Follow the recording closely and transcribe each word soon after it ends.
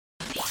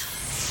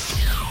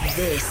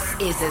This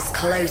is as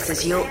close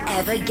as you'll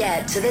ever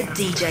get to the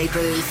DJ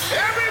booth.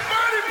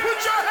 Everybody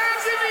put your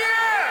hands in the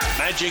air!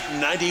 Magic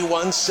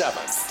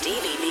 91.7.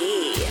 Stevie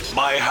B.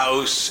 My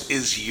house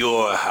is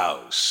your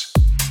house.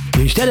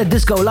 Jinxtel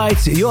id-disco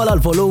lights jola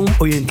l-volum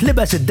u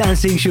jintlibes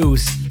id-dancing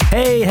shoes.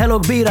 Hey,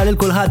 hello kbira lil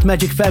kulħadd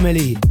Magic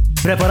Family.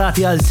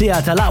 Preparati għal sija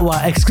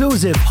tal-aqwa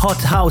exclusive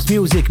hot house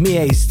music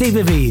miegħi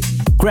Stevie V.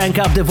 Crank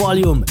up the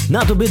volume.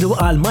 Natu bidu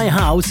għal My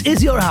House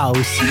is Your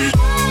House.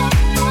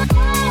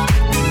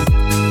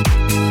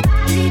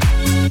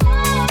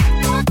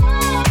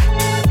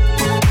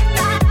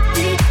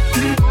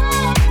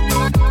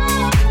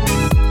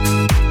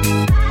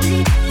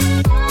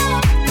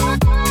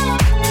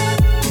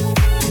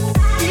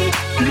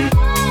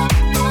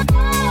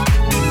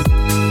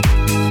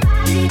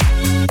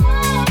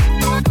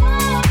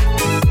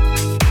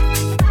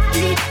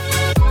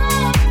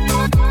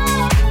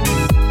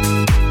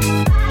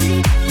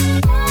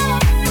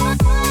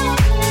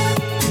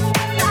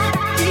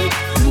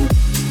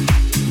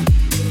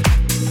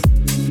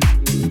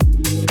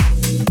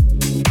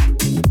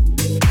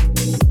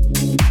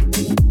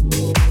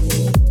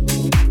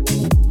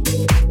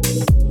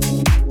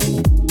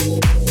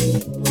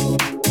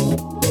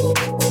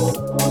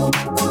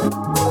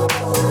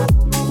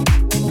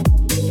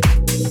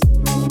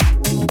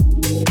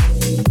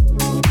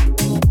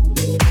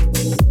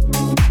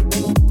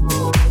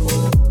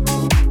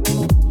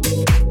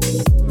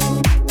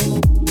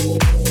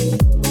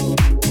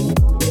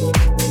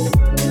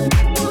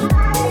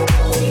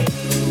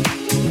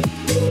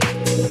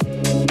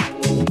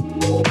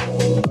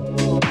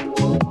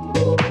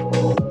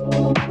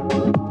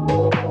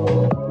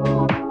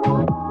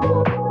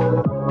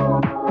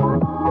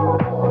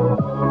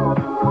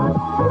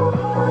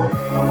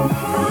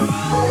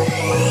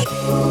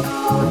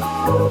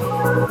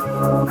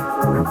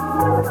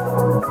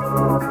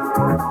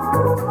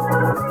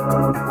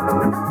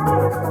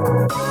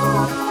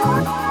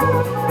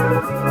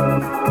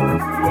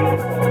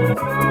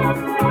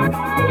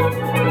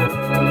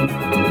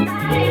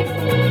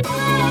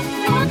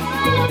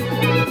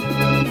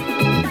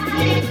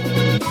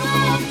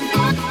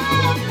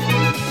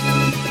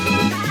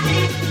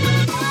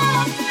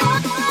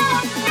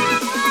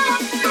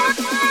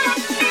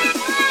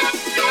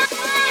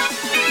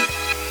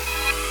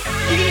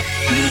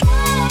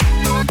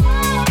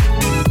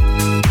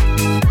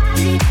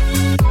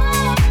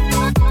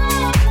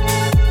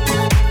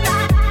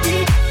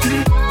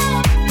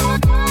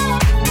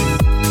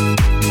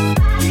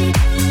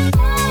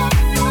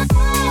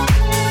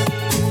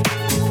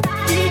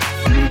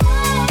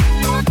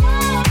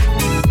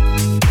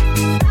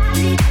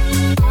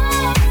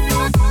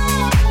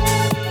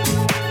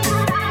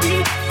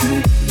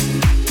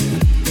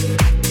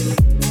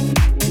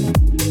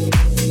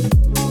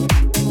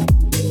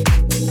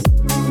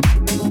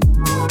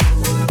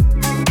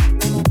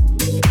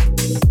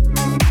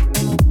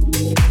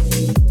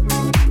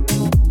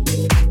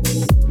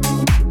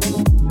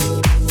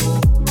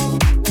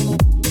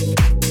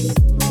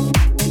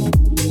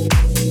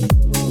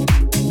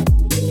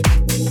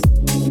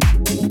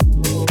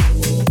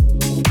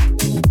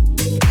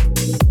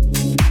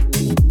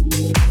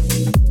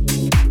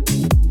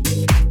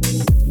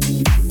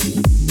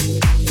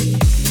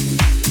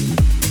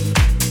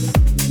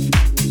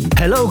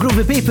 Hello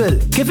groovy people,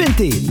 kif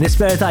inti?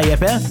 Nisper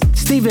tajjeb, eh?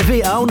 Stevie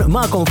V hawn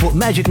ma'kom fuq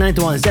Magic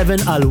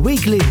 91.7 għal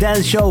weekly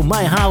dance show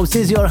My House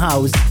is Your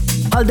House.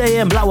 Għal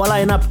dejjem blaqwa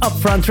line-up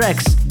upfront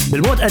tracks.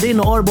 Bil-mod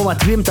qegħdin noqorbu ma'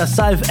 tmiem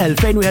tas-sajf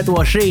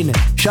 2021.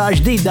 Xahar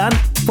ġdid dan,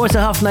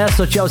 forsi ħafna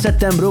jassoċjaw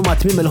Settembru ma'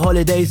 tmiem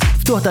il-holidays,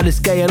 ftuħ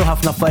tal-iskejjel u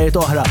ħafna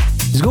affarijiet oħra.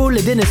 Żgur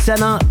li din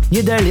is-sena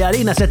jidher li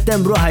għalina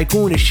Settembru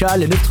ħajkun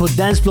ix-xahar li niftħu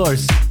d-dance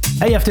floors.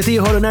 Ejja ftit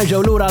ieħor u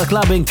nerġgħu lura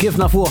għall-clubbing kif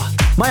nafuh.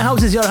 My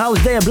House is Your House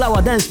dejjem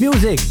blaqwa dance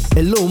music.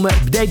 Illum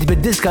bdejt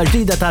bid-diska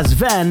ġdida ta'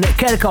 Sven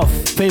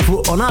Kerkhoff fejn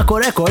fuq Onako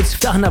Records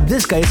ftaħna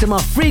b'diska jisimha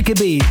Freaky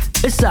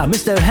Beat. Issa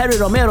Mr. Harry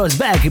Romero's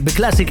back bi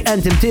classic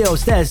anthem tiegħu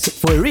stess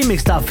fuq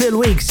remix ta' Phil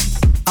Weeks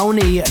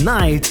hawnhi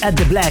Night at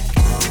the Black.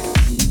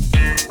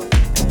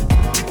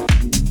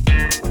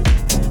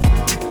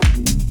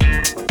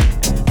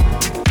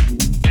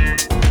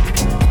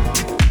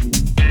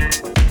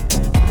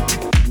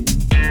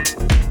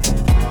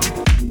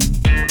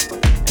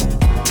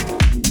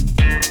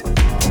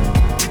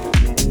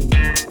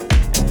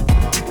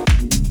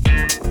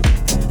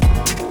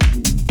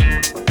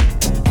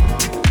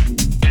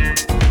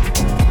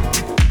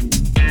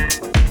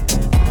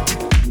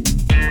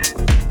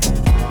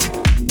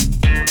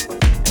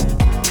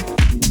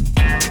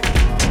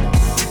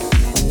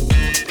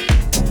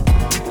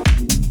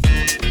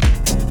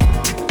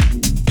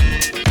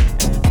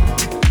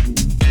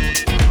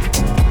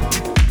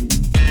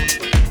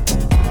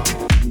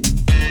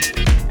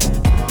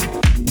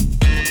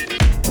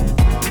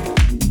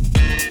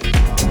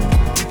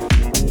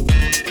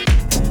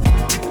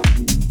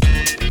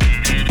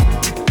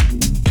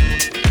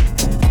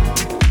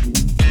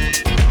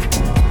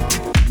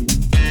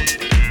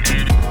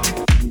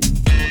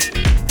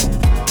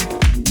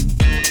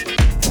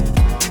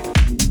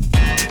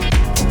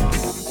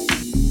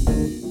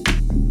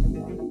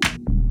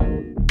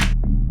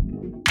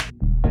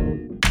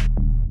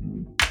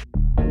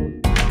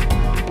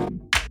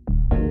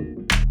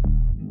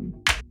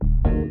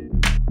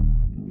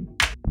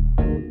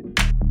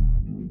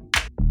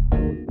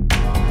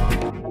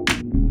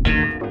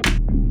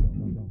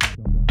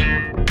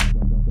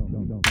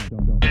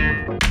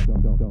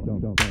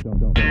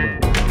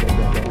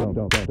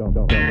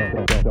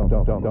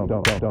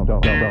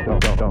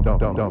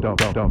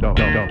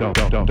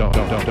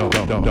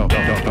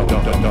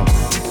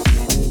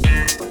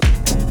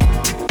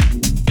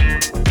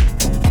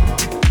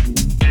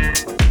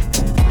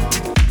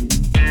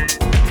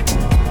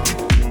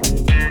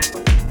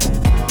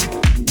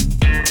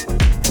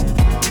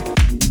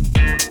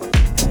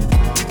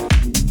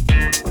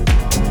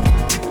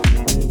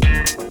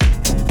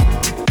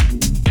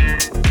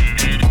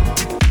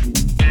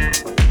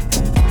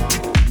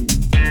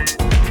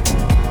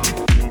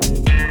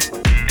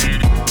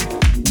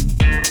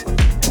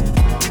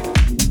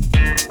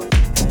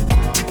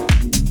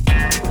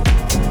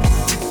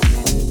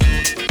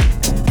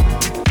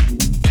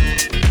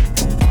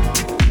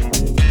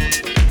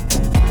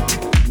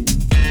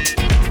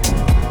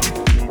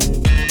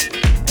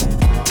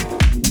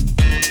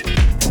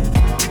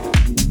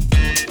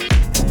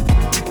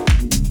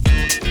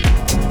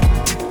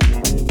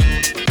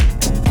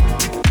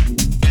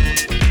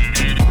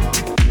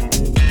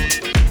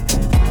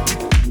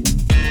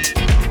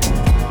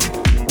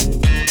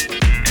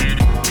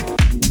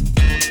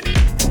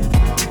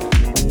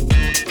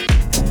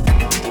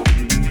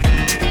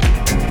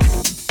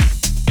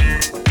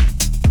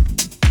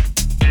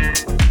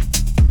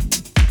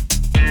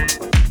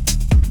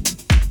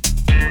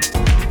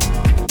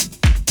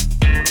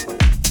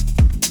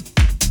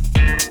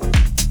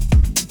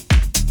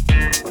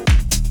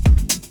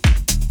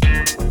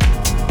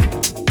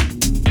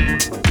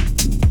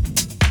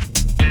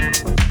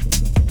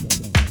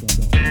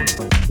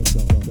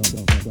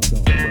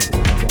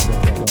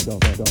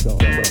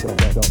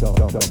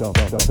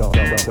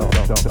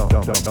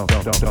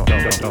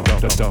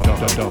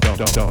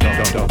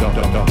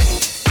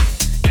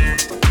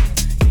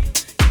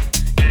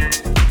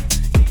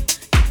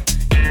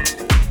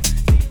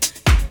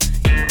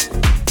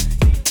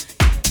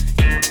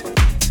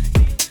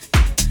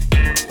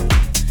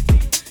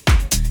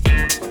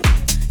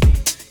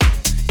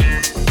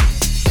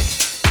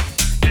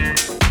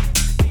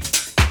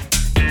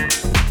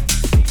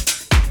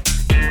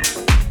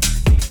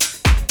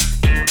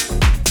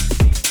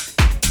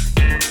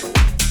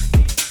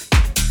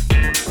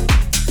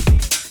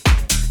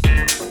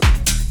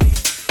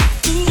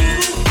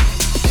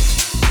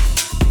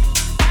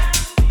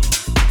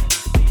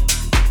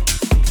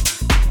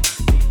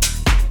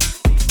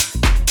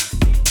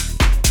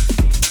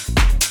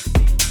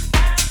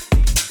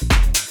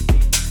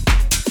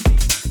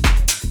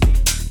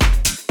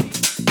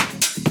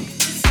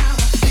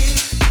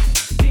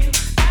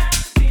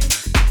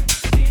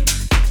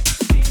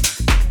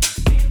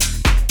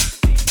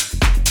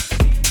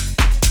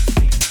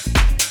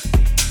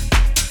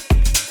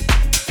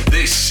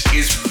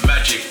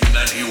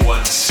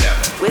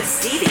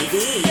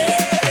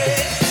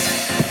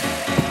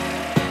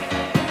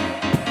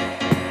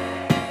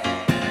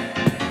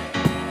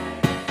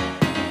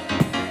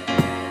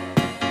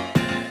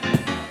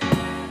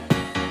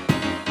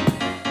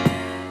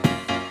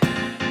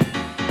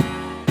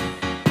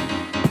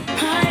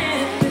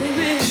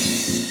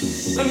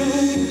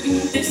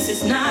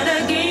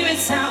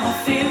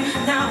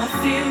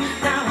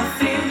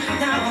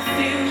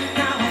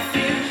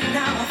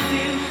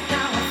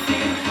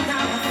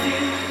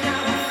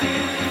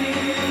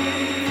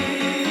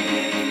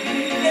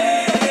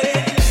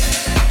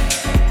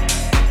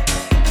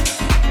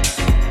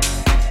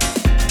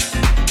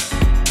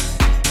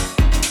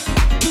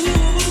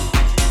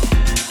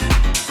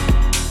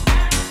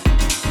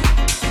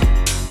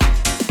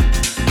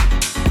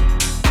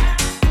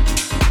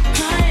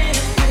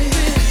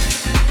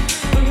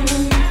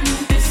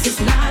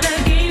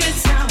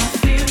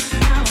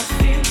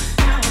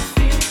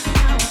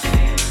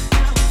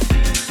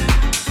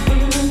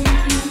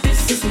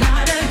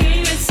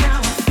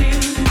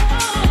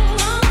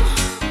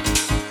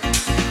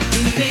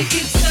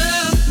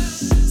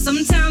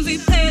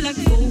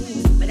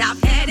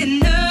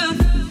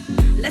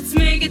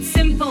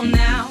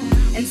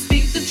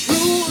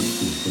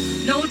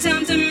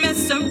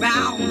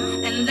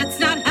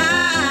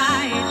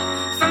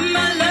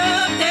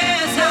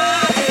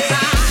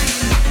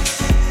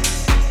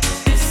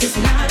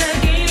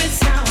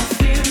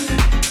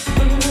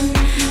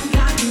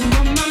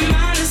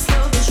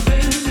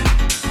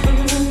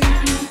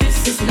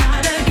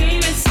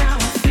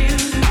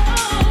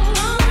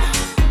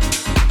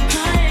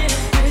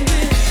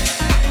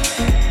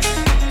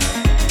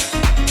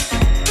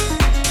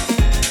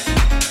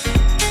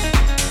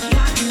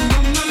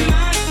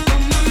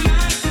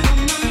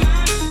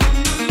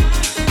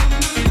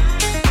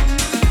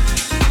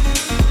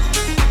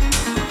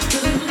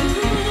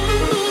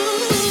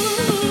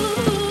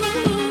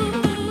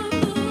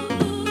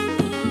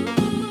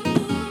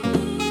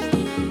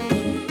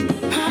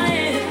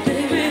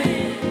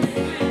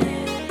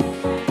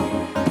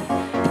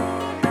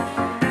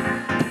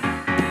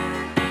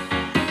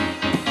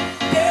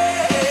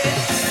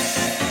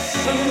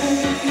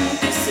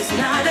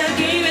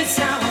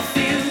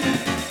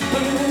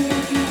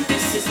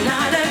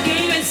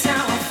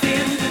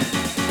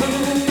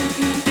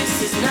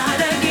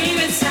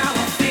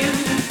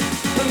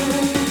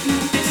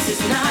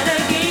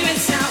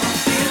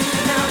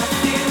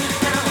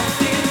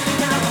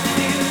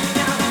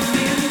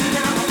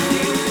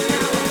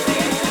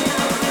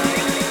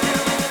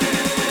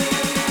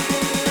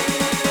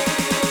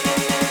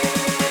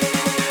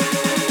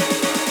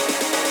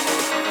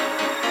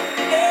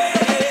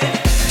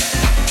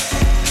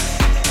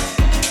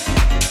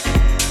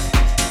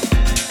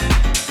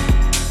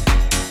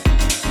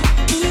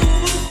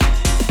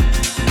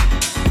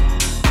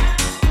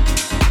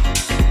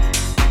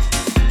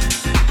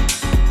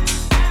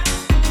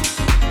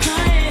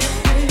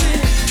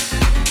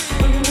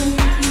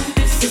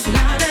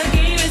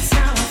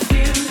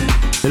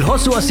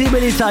 Il-ħossu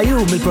simili ta'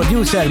 You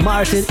mill-producer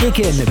Martin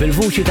Ikin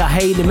bil-vuċi ta'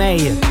 Hayley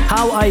May.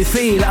 How I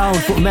Feel hawn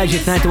fuq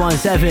Magic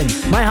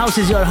 91.7. My House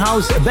is Your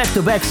House, back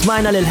to back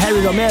smajna lil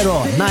Harry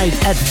Romero, Night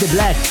at the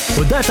Black.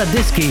 U dar ta'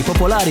 diski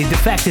popolari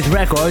Defected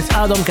Records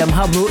għadhom kemm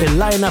ħabru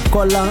il-line-up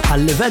kollha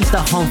għall-events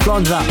tagħhom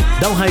f'Londra.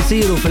 Dawn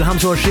ħajsiru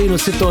fil-25 u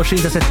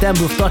 26 ta'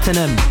 Settembru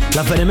f'Tottenham.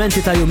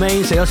 L-avvenimenti ta'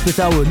 jumejn se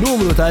jospitaw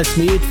numru ta'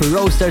 ismijiet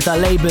fil-roster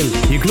tal-label.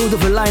 Jinkludu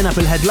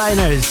fil-line-up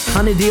il-headliners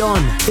Honey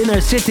Dion,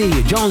 Inner City,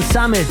 John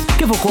Summit,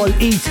 kif ukoll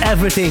Eats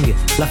Everything.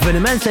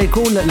 L-avveniment se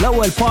jkun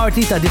l-ewwel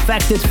party ta'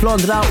 Defected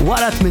f'Londra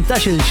wara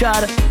 18-il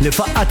xahar li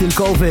faqqat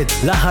il-COVID.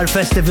 L-aħħar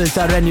festival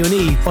tar-Renju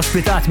Unit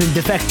ospitat minn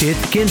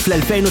Defected kien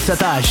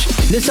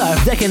fl-2019 li sar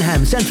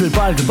f'Deckenham Central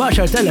Park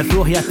b'10,000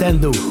 ruħ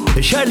jattendu.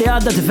 Ix-xahar li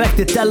għadda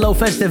Defected Tello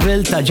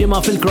Festival ta'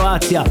 ġimgħa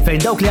fil-Kroazja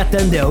fejn dawk li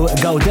attendew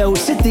gawdew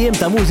 6 jiem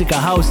ta' mużika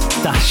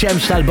house ta'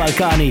 xemx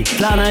tal-Balkani.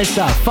 Tlana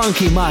issa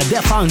funky ma'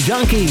 The Funk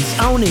Junkies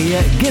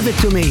hawnhi Give It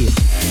To Me.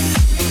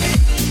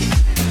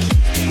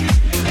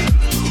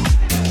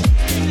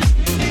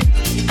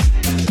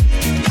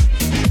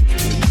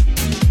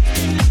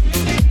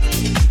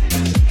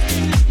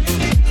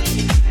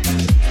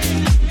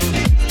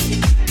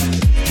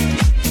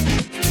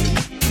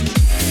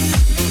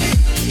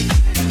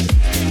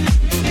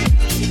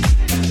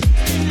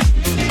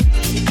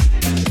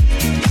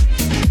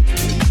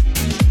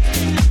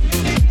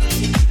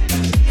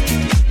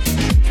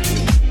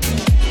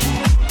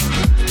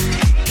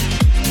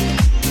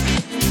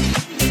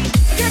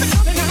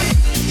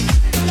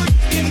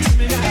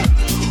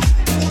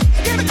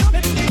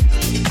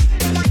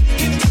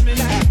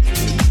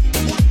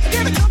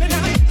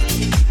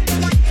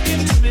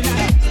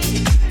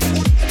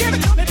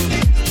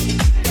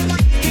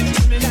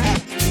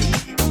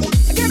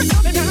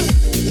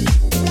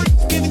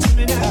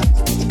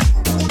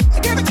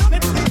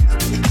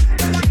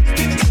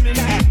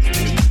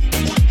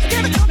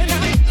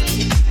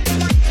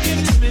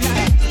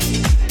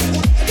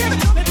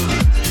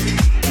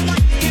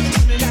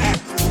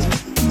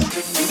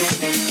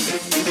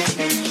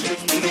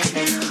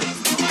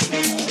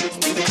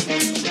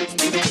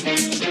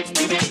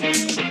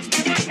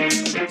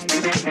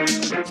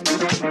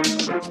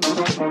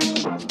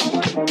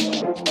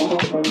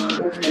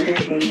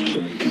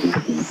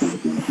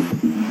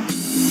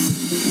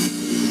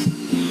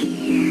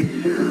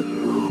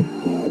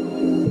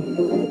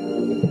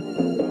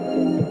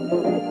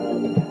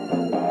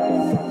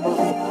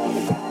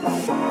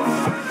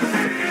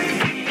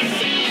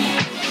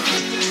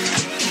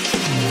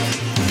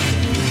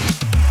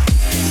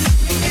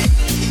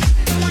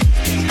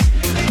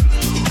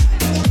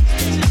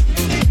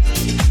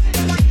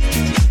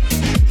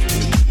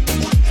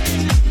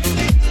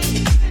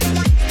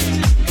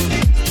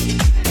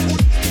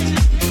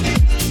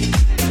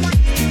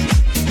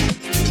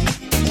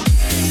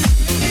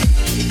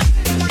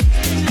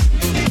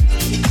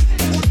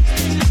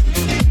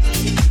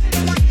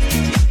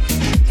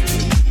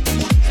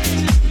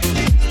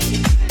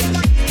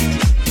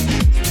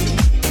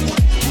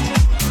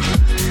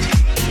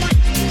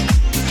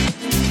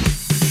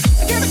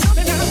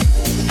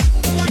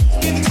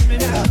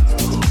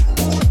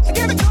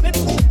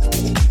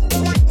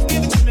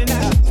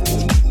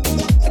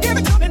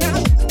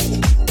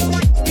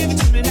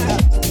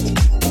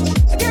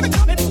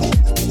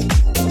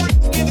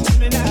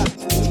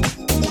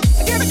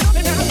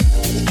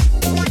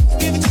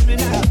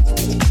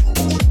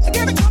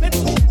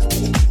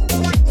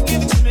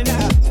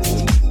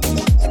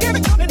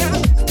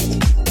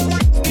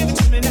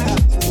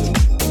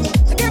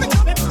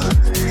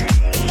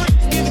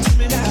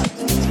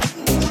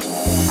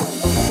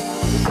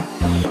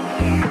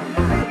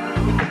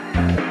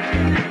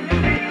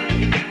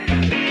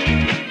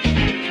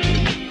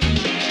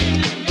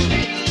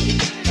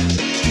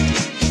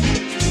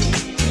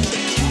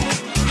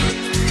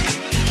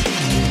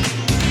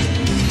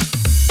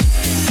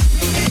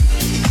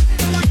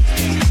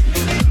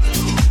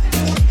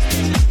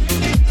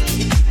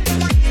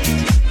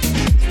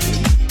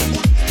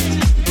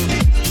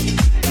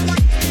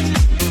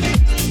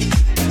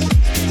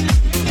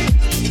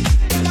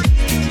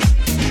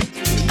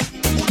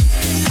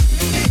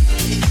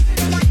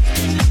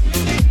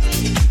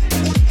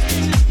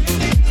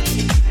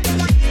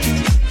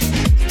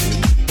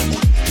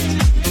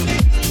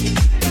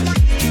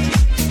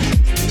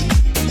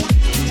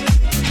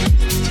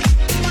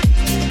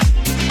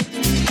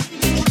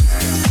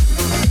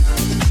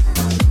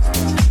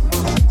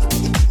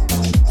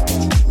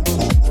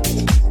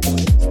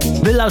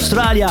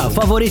 mill-Awstralja,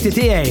 favoriti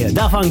tiegħi,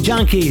 Da Funk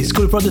Junkies,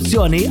 kull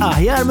produzzjoni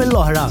aħjar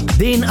mill-oħra.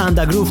 Din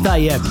għandha groove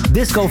tajjeb.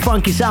 Disco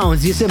Funky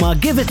Sounds jisimha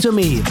Give It To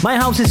Me. My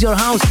House is Your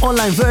House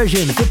online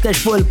version.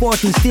 Fittex fuq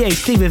il-portals tiegħi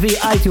Stevie V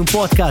iTunes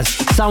Podcast,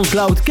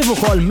 SoundCloud kif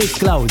ukoll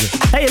Mixcloud.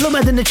 Ej, illum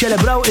qegħdin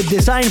niċċelebraw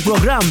id-design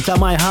program ta'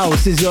 My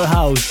House is Your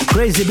House.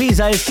 Crazy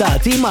Biza issa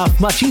team up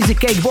ma' Cheesy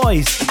Cake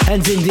Boys.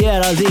 Hands in the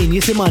air għal din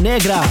jisimha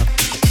Negra.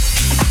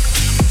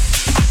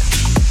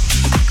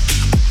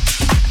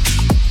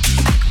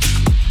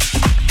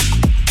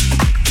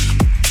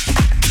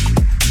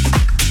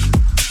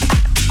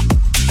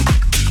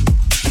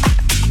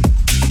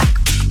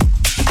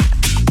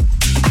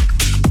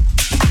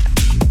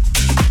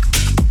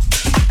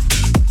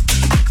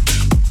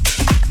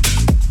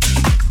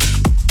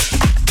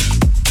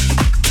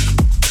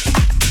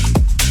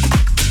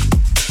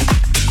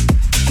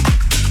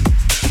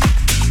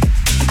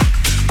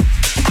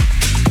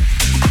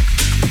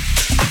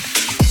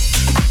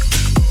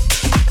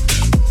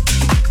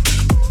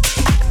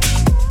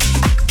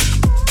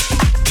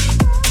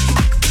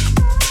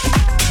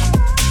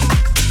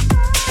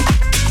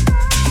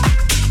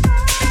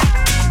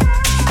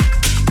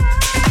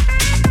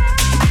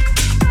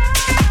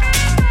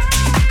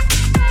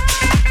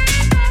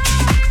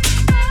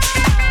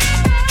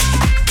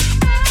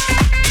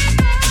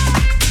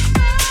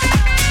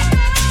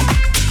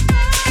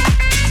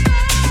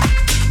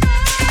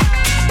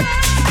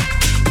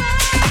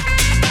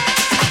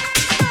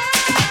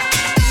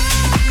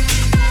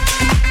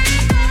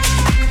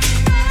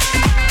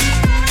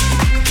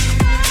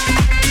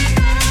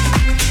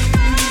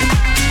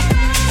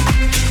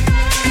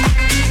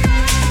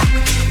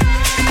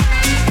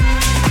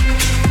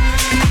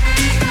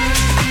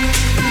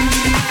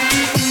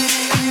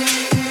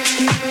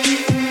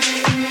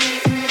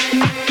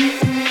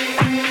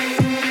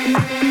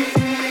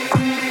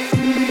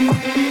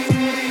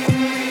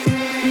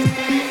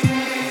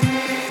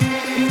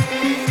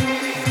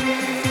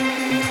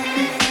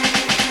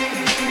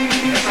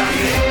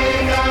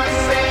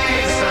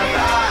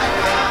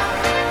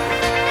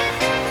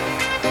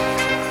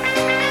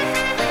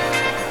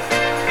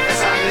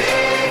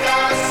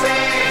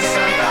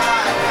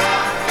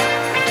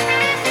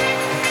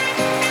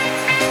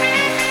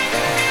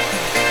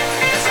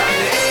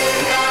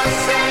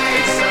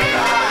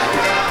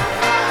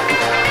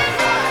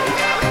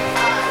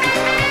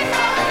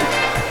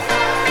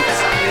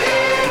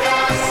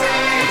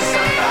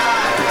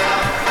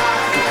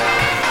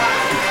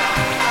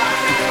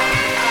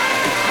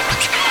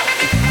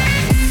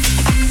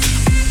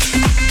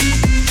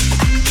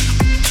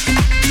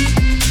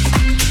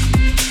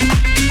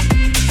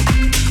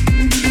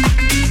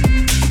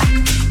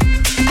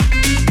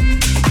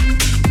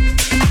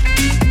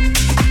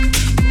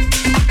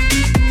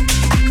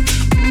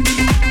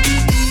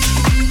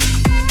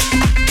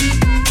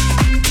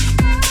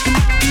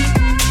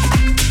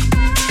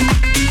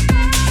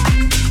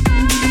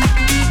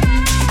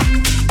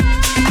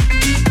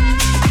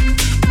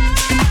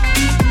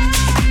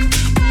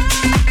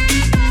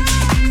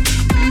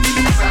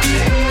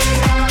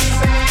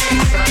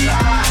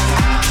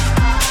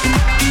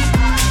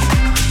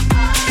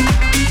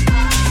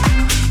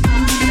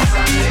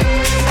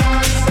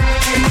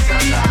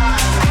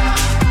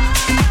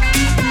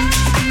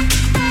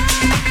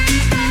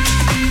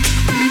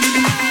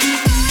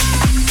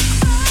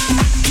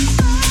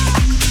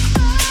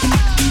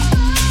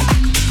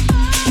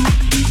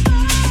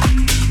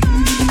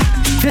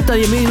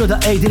 tal-jemilu da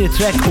din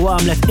it-track u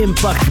għamlet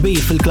impact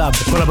kbir fil-klab.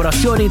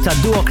 Kollaborazzjoni ta'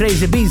 duo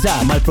Crazy Biza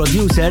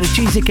mal-producer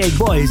Cheesy Cake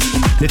Boys.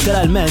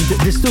 Literalment,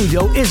 the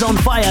studio is on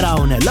fire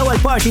hawn. L-ewwel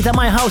party ta'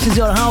 My House is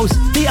Your House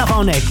tiqaf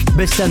hawnhekk.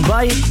 Bi-stand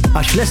by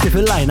għax lesti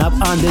fil-lineup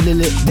għandi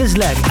lil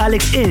Dizleg,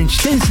 Alex Inch,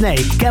 Tin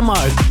Snake,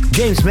 Kemark,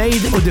 James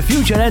Maid u The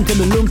Future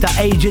Anthem illum ta'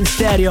 Agent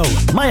Stereo.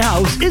 My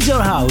House is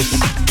Your House.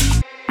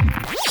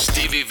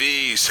 Stevie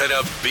V set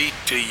a beat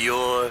to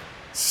your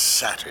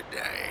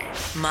Saturday.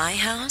 My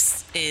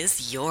house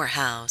is your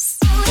house.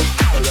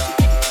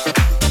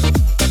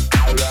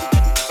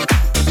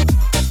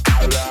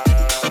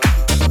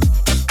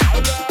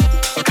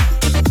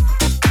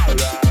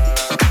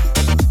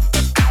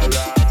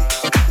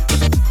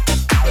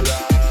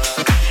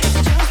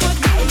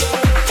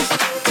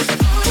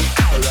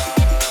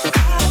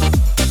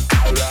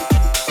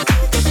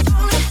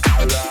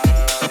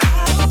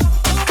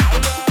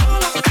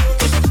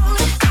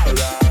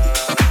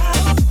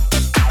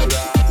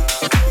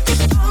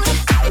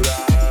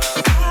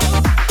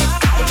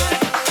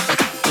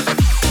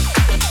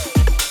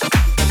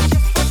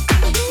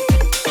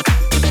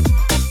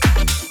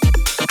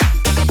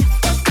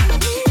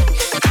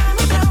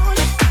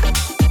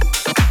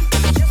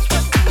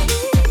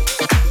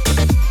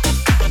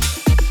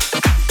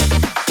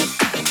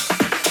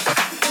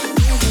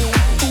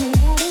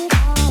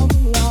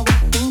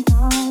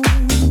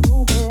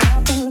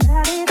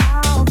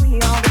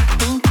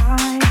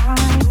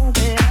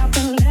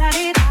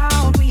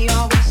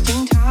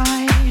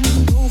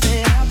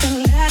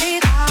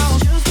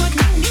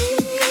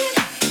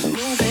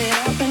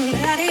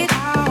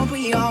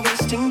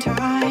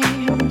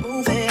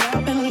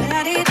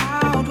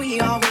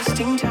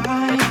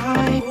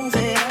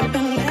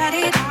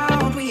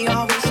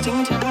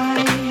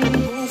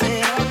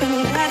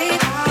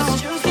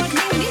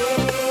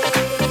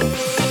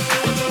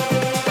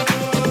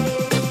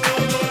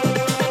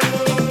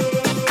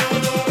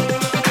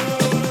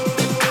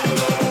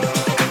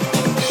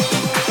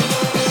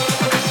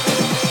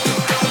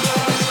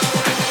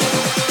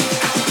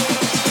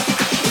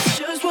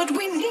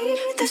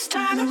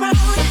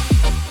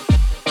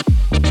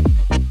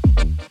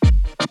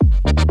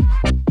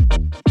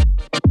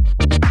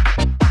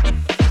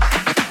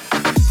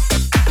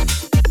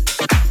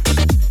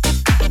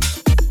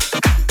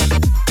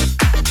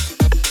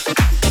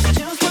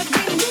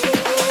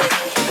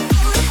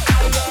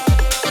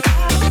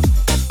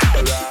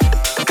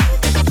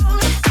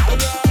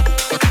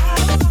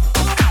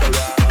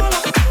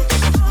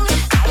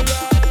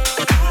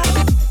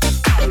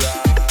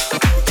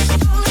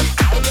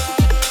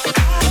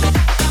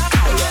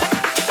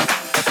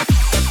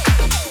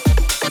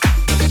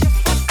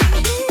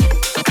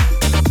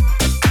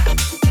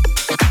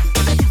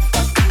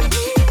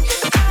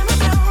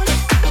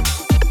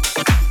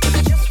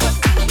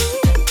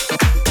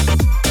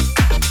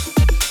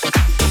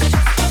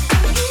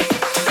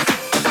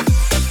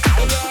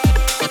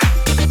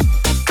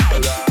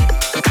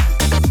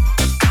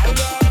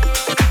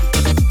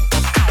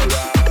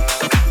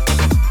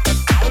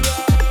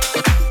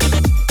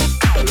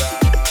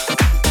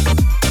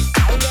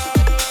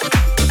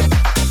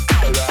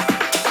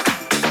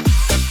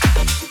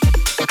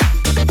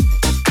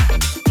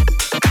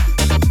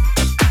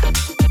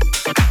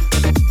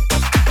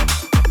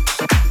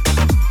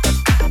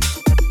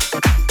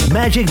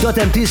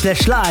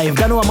 Magic.mt/live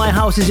dan huwa My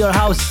House is Your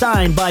House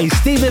signed by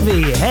Stevie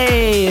V.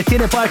 Hey,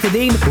 tieni parti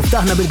din u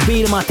ftaħna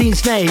bil-kbir ma' Tin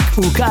Snake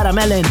u Cara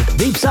Melon.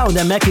 Deep Sound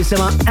hemmhekk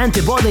jisima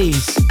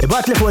Antibodies.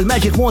 Ibatli fuq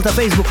il-Magic Malta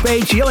Facebook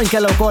page jew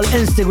inkella wkoll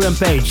Instagram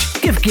page.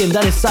 Kif kien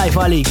dan is-sajf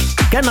għalik?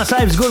 Kenna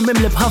sajf żgur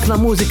mimli b'ħafna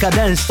mużika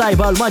dance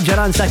tajba u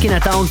l-maġġoranza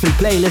kienet hawn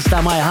fil-playlist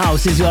ta' My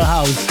House is Your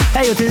House.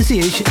 Ejju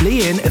tinsiex li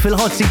jien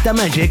fil-hot seat ta'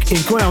 Magic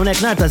inkun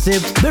hawnhekk nhar ta'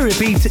 Sibt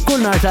bir-repeat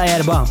kull nhar ta'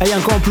 erba'. Ejja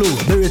nkomplu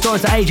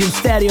bir-ritorn ta' Agent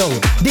Stereo.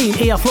 Din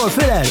hija Floor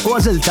Filler u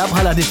għażilta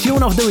bħala the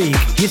tune of the week.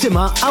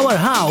 Jisimha Our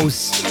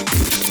House.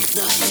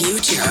 The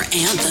Future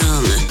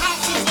Anthem.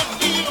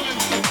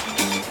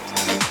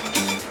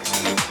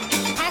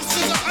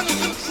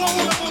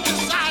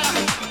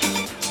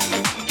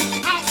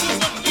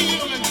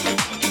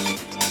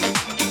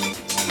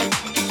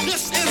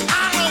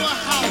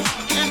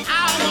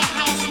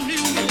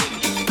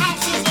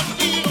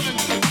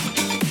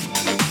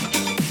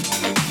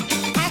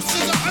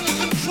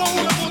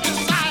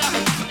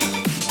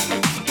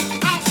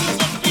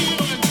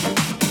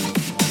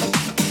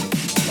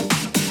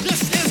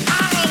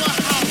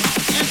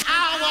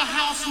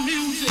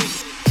 Music.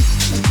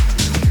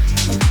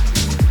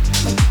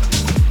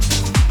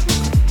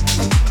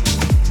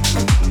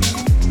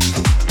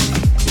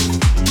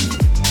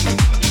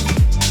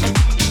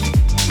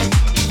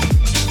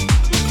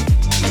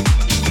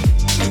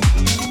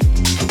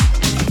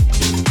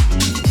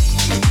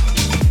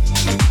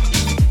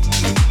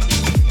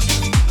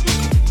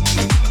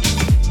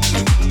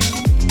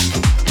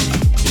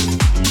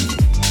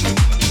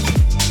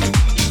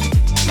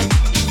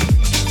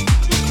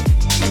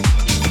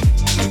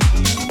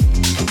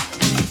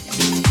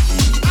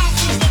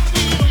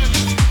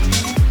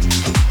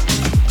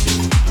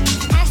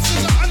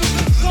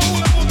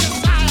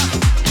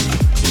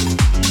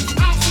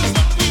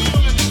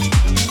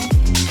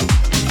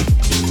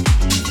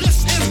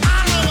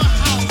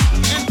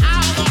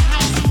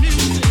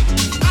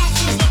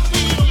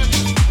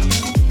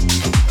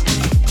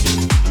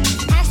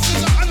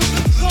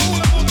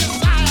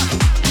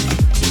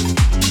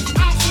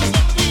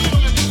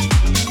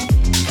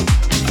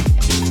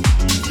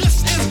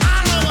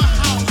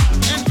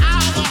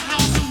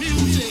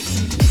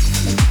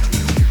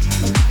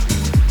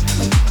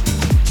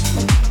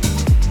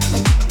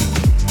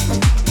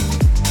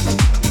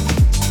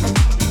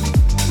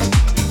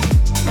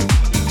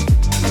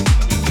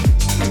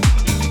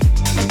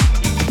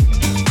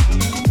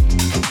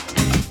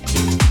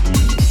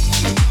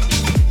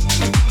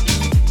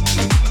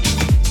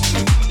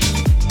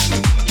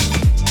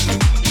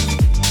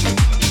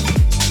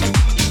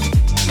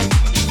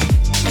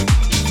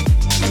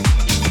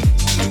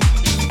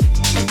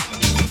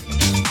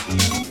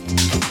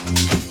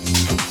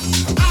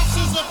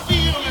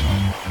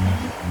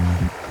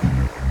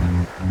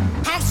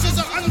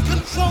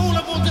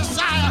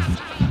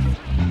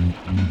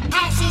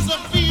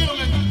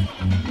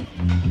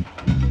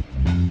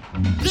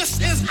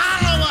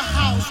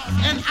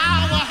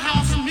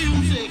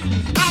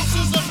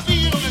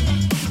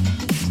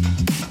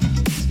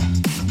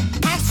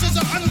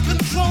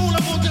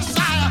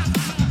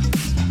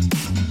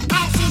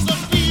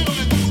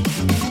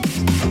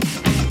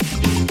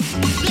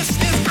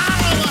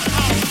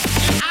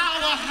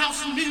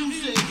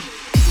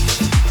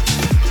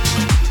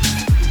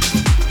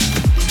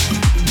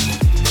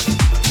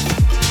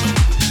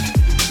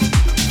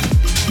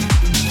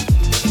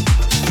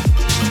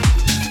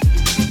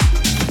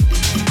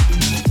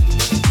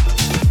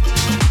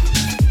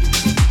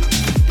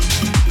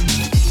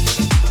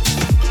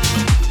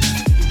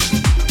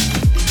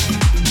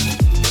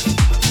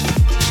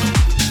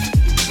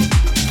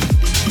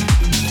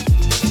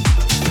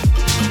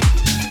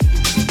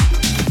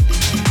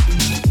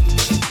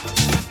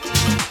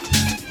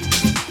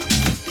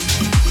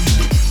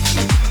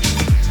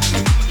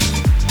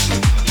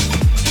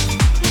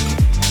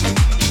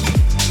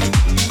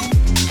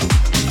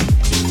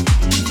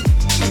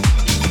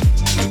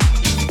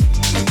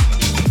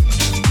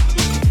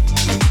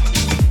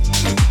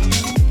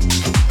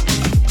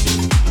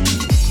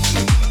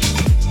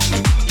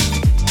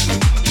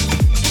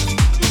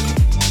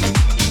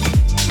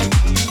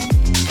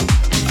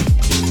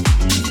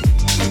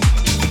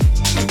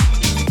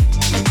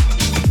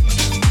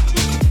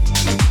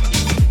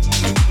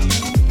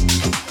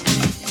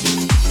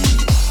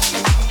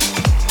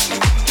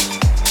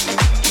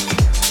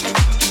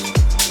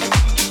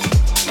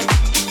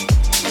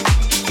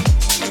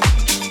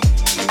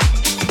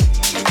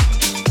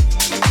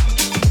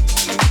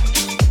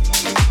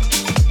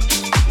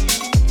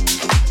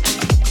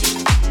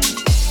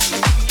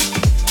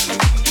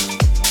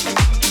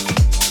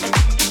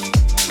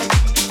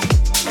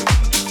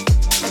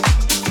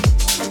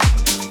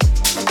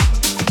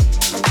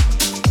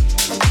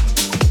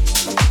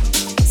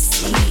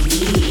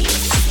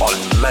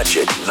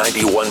 Magic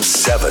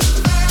 91.7.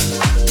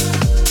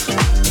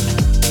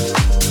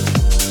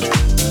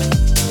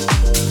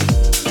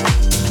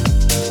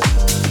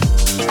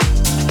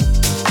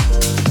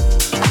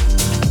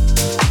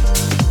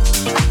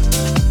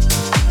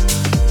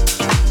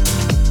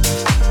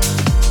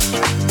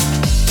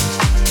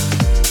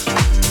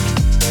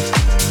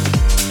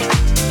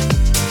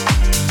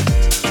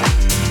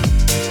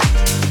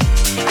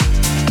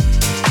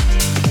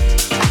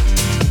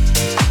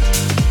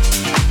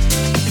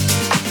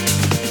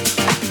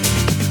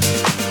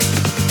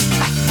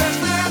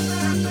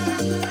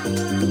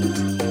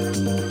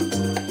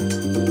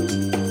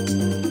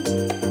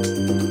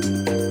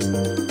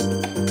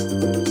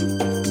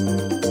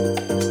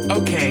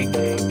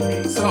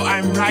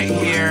 Right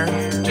here,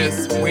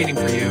 just waiting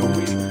for you,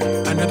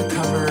 under the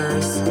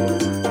covers.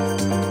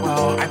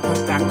 Well, I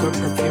put that good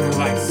perfume you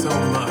like so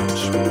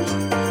much,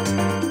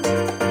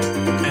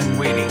 and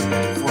waiting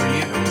for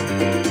you.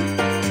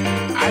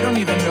 I don't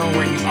even know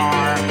where you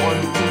are or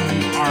who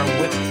you are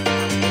with.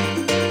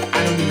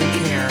 I don't even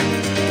care.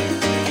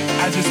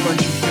 I just want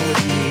you here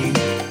with me,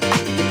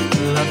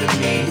 loving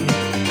me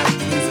and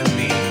pleasing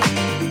me,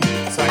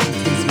 so I can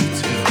please you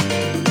too,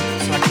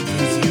 so I can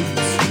please you too.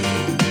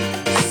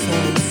 So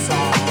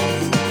soft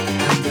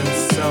and then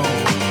so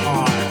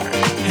hard.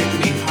 Hit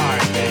me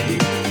hard,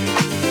 babe.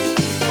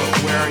 But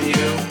where are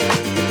you?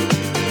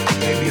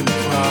 Maybe in the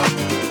club,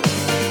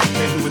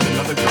 maybe with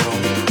another girl,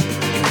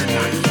 and you're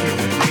not here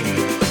with me.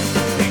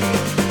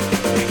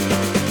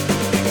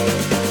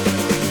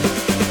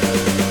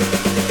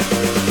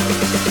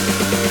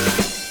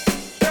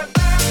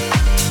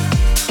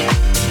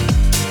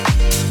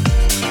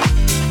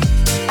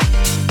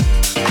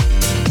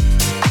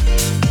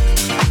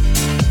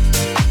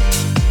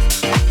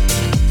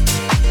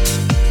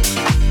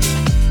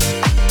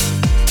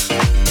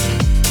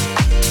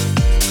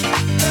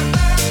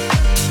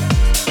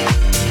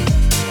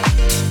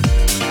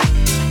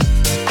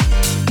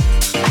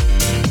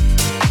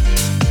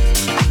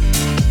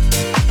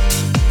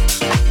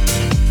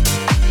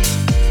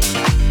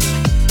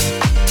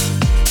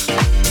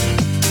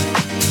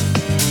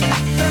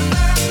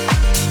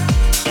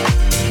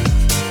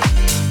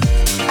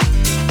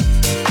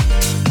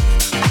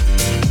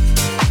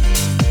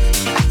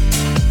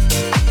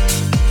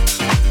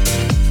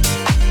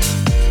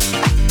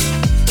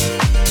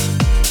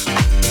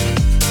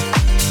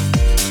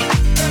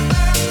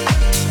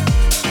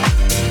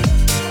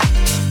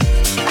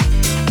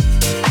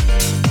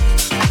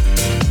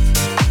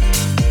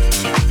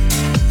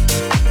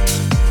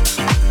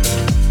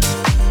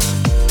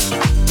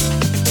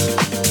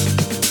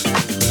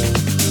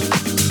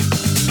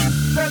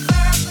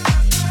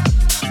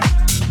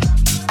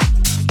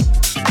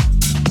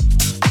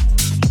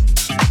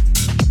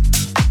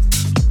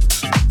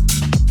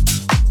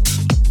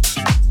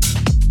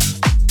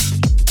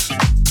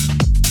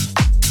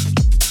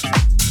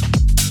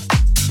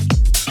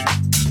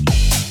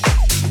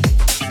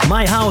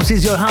 My House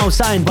is Your House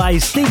signed by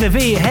Stevie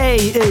V.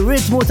 Hey,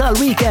 il-ritmu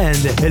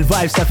tal-weekend.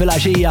 Il-vibes ta'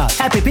 fil-axija.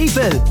 Happy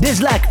people,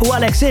 Dizlak u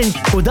Alex Inc.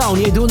 U dawn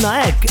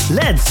jidulna ek.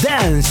 Let's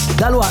dance.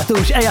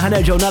 Dal-waqtux eja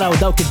ħanerġaw naraw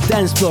dawk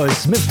id-dance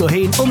floors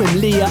miftuħin u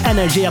mimlija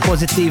enerġija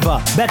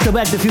pozittiva. Back to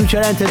back the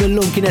future anthem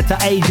il-lum kienet ta'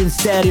 Agent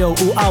Stereo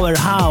u Our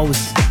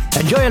House.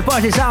 Enjoy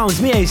il-party sounds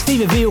miej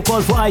Stevie V u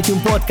kol fu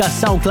iTunes Podcast,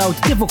 SoundCloud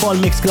kif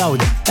ukoll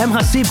Mixcloud. Hemm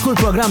ħassib kull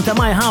program ta'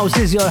 My House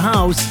is Your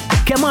House.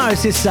 Kemar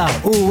sissa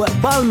u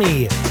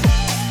Balmi.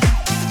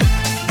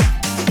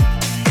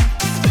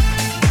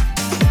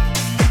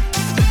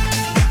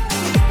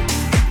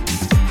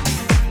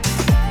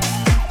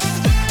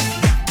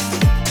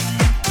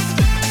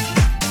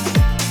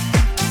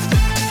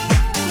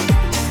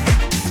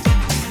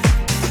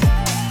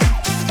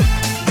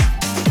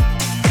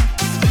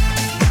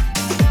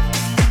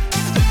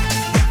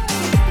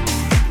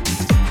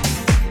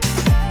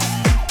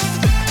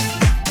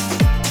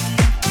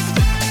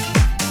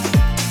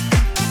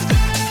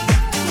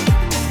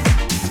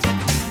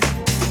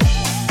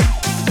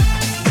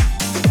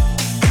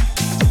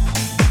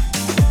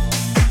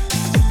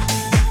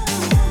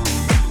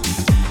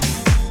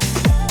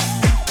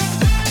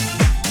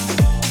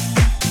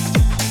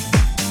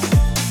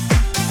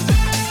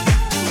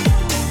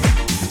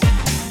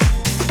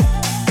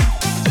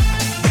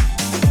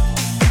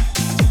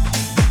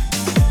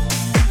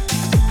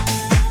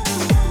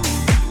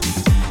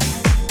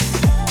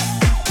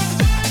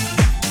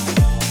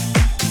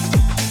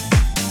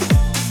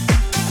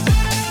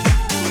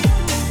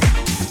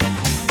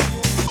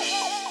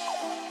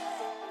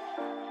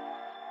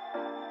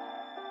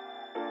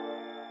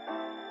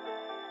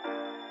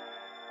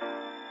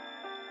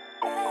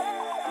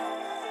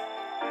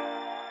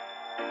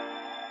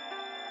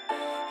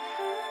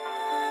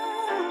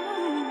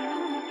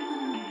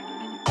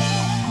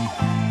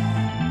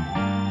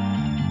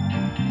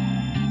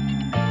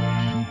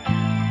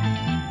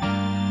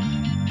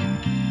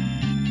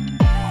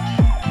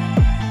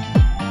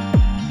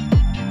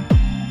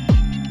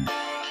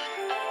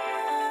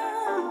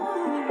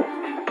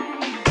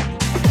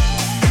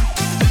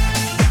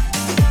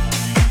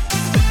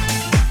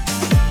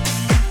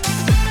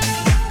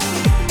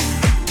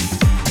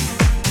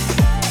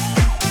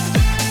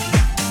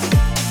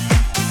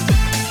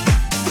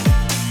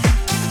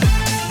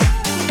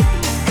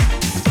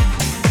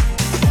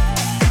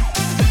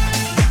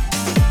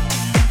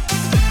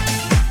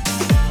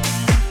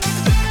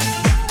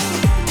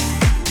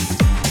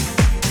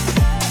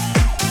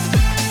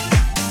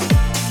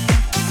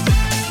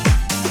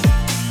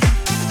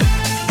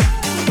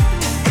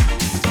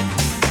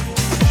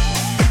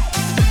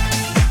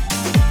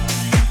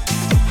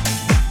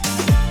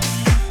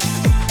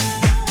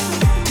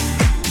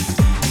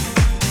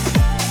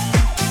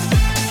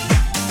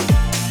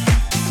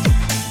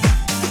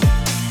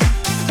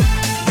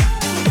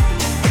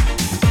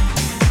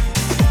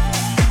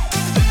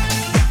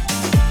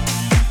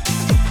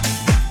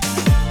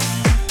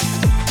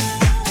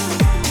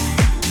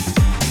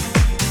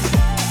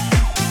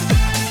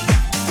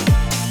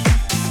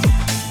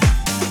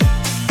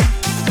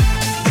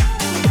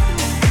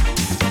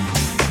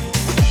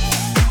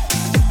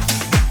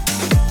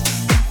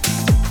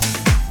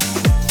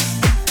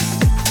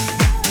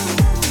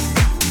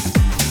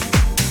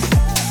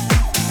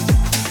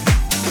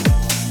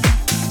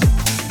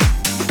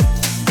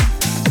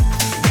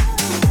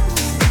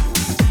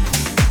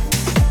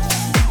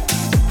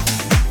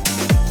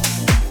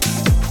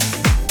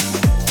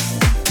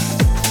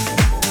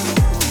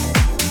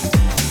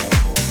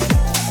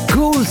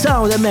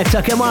 Sound emmek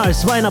ta' kemar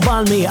smajna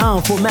balmi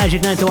għan fuq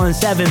Magic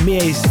 91.7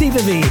 miej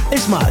Stevie V.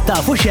 Isma ta'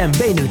 fuxem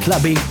bejn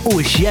il-klabi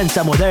u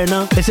x-xjenza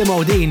moderna.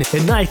 Isimaw din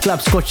il-Night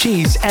Club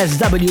Scotchies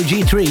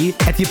SWG3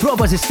 qed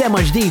jipprova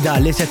sistema ġdida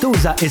li se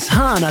tuża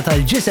isħana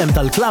tal-ġisem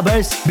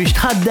tal-clubbers biex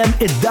tħaddem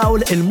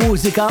id-dawl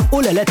il-mużika u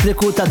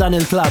l-elettriku ta' dan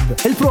il-klabb.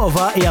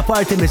 Il-prova hija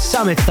parti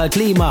mis-Summit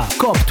tal-Klima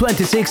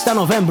COP26 ta'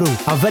 Novembru,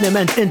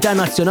 avveniment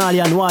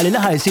internazzjonali annwali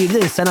li ħajsir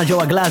din is-sena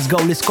ġewwa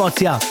Glasgow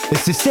l-Iskozja.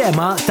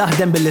 Is-sistema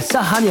taħdem billi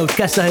saħħan jew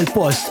tkessaħ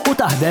il-post u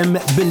taħdem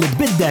billi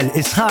tbiddel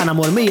is-sħana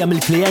mormija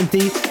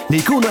mill-klijenti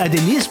li jkunu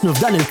qegħdin jispnu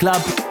f'dan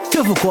il-klabb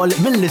kif ukoll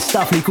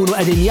mill-istaff li jkunu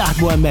qegħdin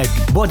jaħdmu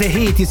hemmhekk. Body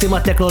Heat jisimha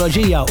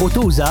t-teknoloġija u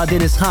tuża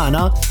din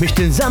is-sħana biex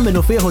tinżamm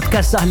minnu fih u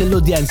tkessaħ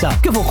lill-udjenza,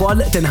 kif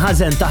ukoll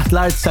tinħażen taħt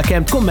l-art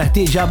sakemm tkun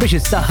meħtieġa biex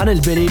issaħħan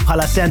il-bini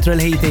bħala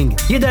central heating.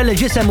 Jidher li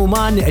ġisem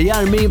uman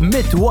jarmi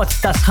 100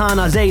 watts ta'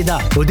 sħana żejda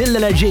u din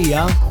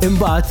l-enerġija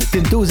imbagħad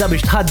tintuża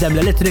biex tħaddem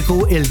l-elettriku,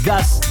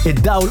 il-gass,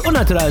 id-dawl u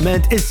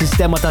naturalment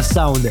is-sistema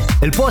tas-sound.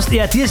 Il-post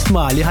qiegħed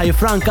jistma' li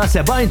ħajfranka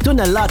 70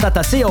 tunnellata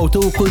ta'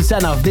 CO2 kull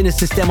sena f'din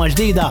is-sistema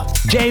ġdida.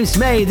 James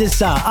May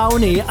issa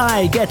hawnni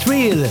I Get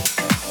Real.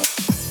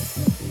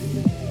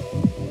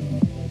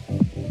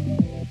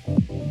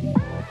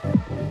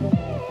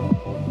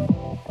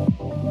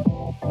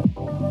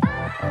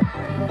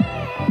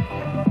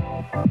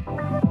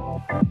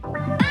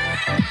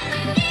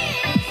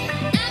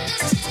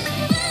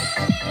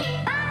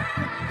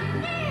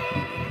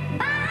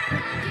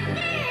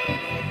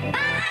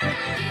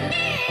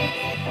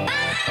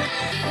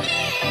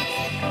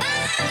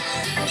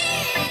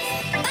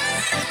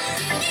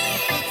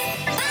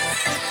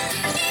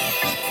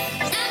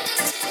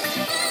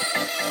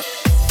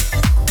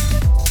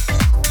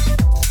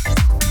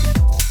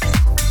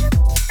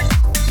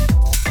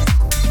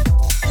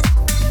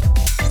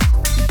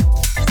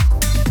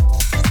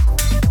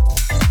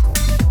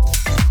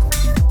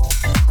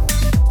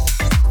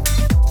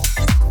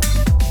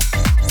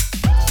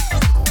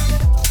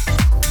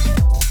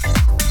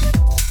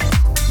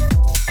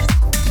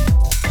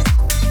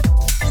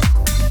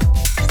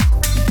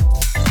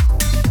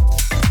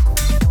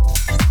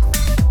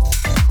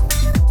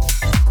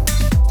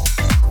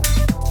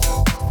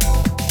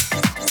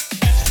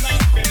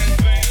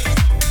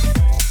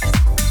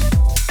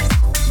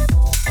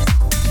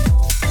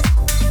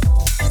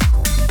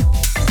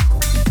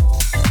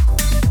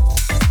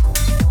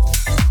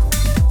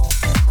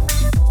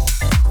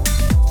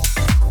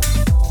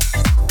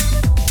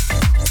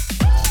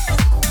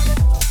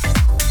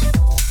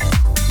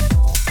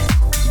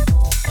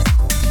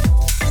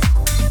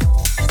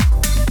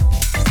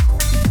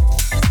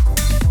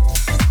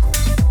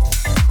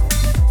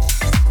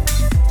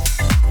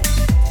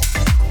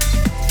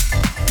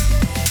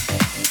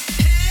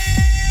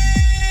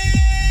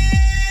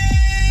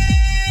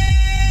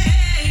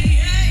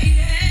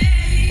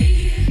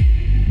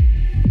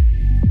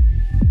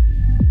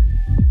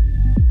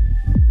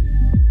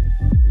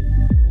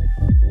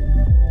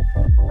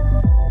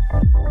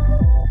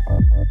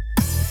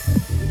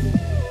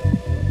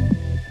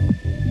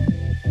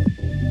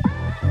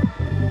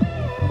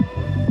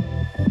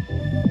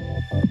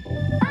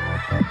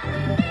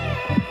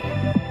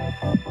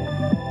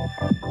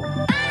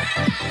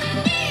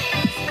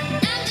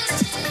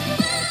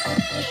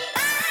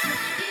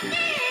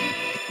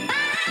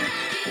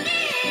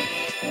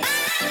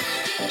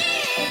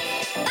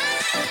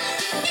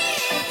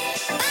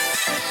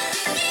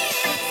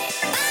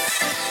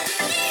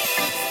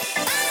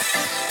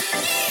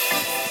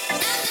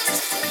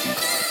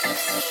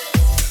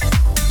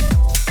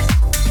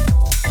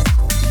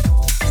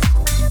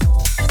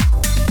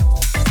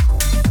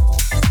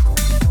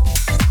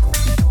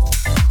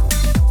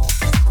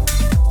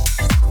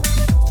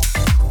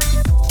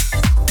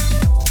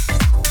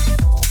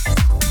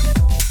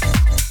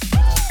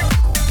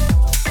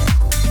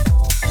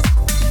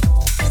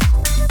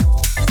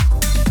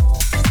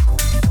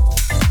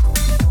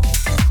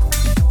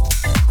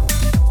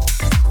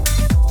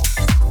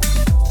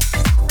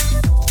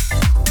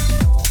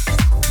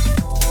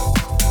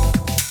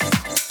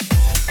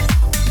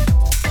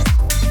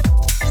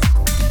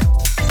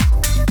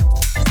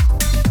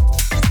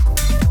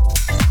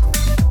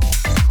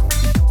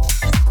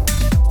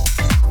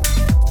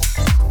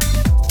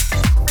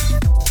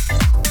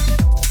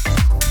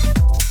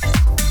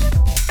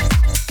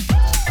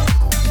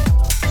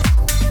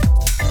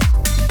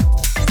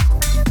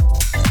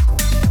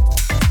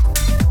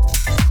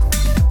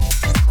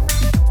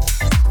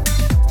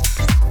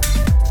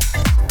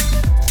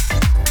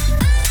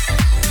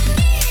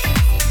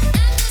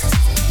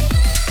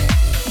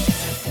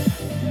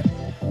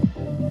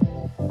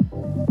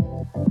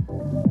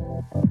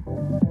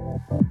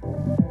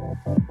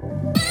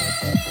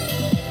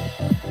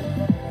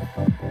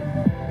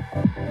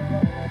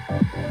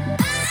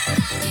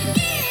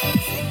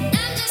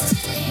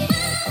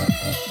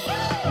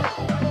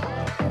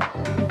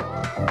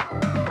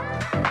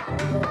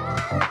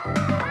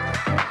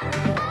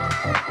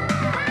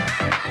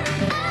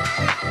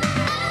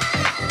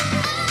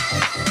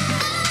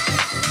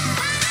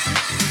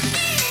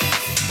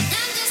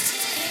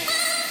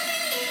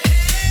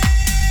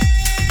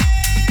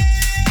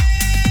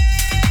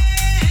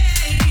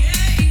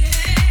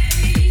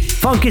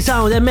 Funky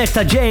sound emmek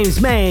ta'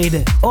 James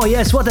Maid. Oh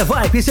yes, what a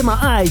vibe, jisima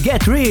I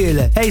Get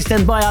Real. Hey,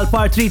 stand by għal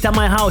part 3 ta'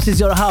 My House is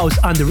Your House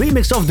and the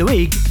remix of the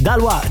week,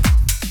 dal-wat.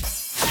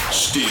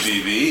 Stevie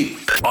V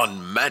on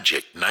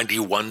Magic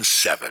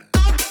 91.7.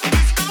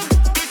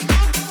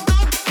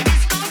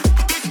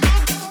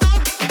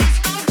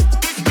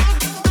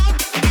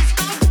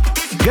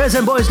 Girls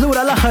and boys,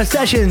 lura l-aħħar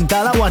session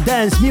tal-awa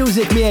dance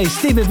music miej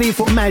Stevie V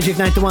fuq Magic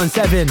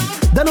 91.7.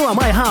 Dan huwa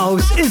My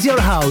House is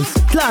Your House.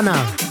 Tlana!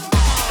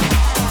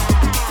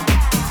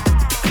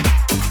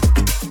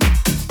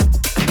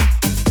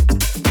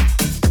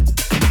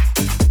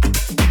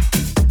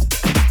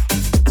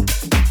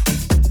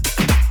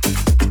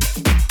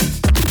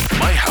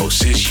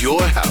 Is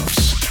your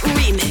house.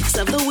 Remix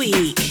of the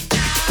week.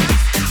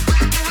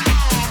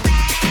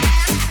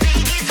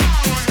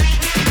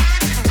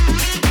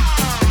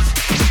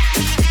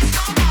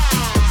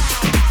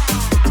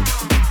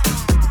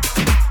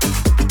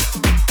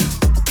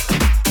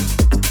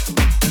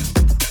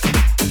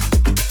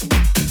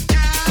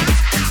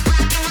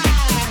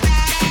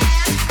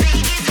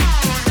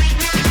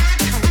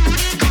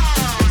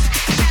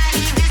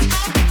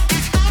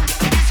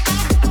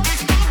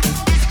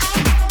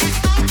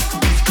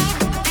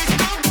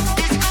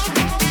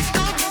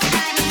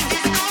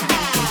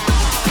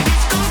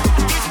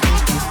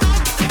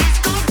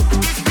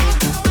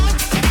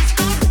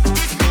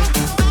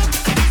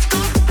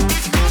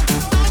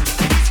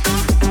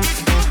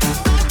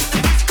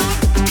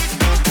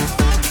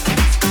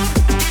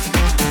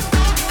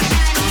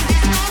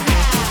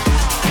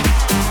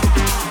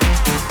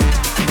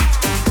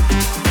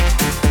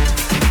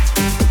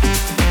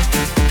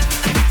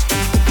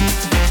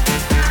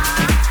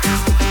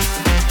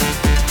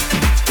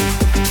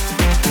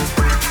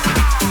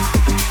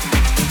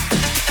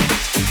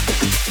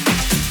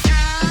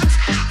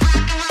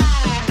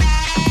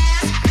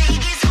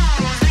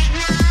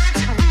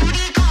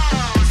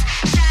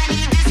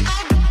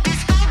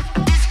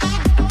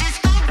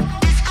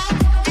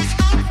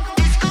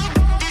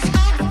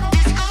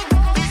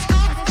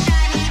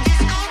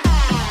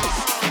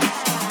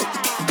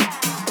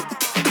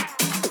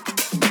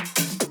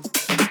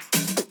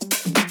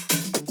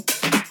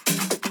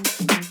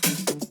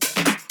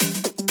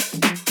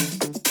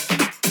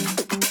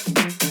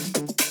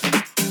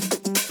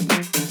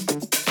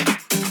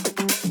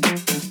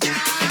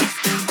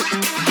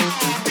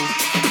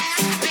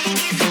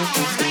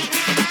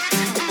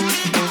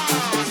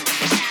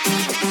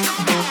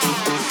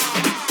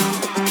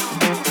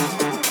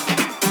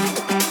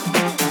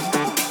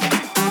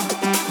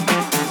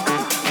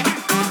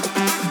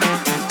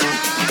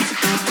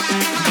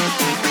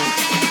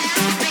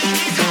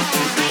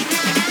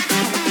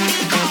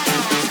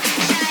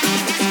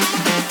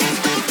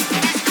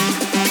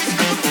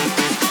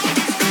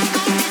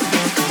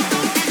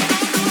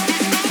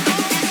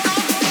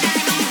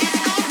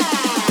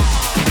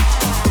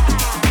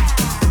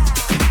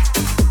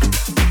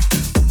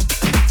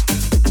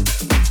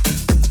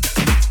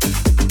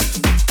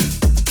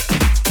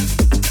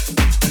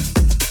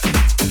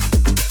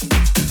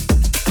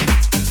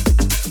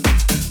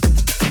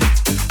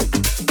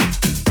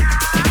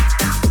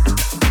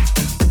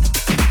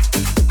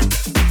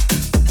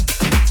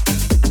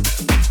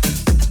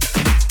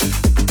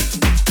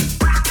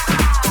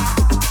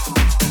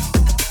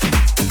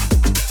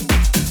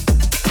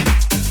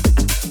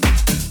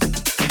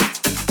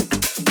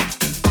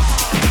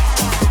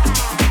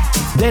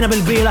 Dejna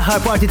bil-bila ħar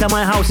party ta'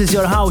 My House is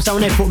Your House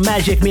hawnhekk fuq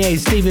Magic miej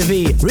Stevie V.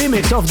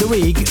 Remix of the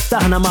week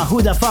taħna ma'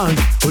 Huda Funk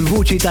u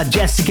l-vuċi ta'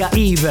 Jessica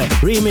Eve.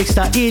 Remix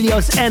ta'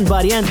 Ilios and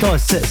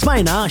Barrientos.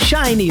 Smajna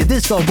Shiny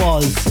Disco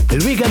Balls.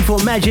 Il-weekend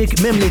fuq Magic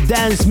mimli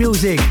dance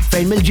music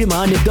fejn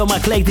mil-ġimgħa nibdew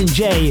ma' Clayton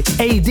J,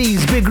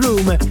 AD's Big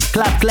Room,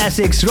 Club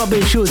Classics,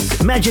 Robin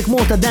Schutz, Magic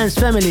Mota Dance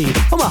Family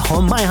u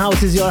magħhom My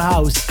House is Your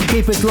House.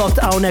 Keep it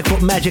locked hawnhekk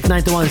fuq Magic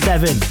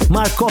 91.7.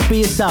 Mark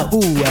Coppi issa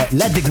u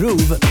Let the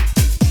Groove.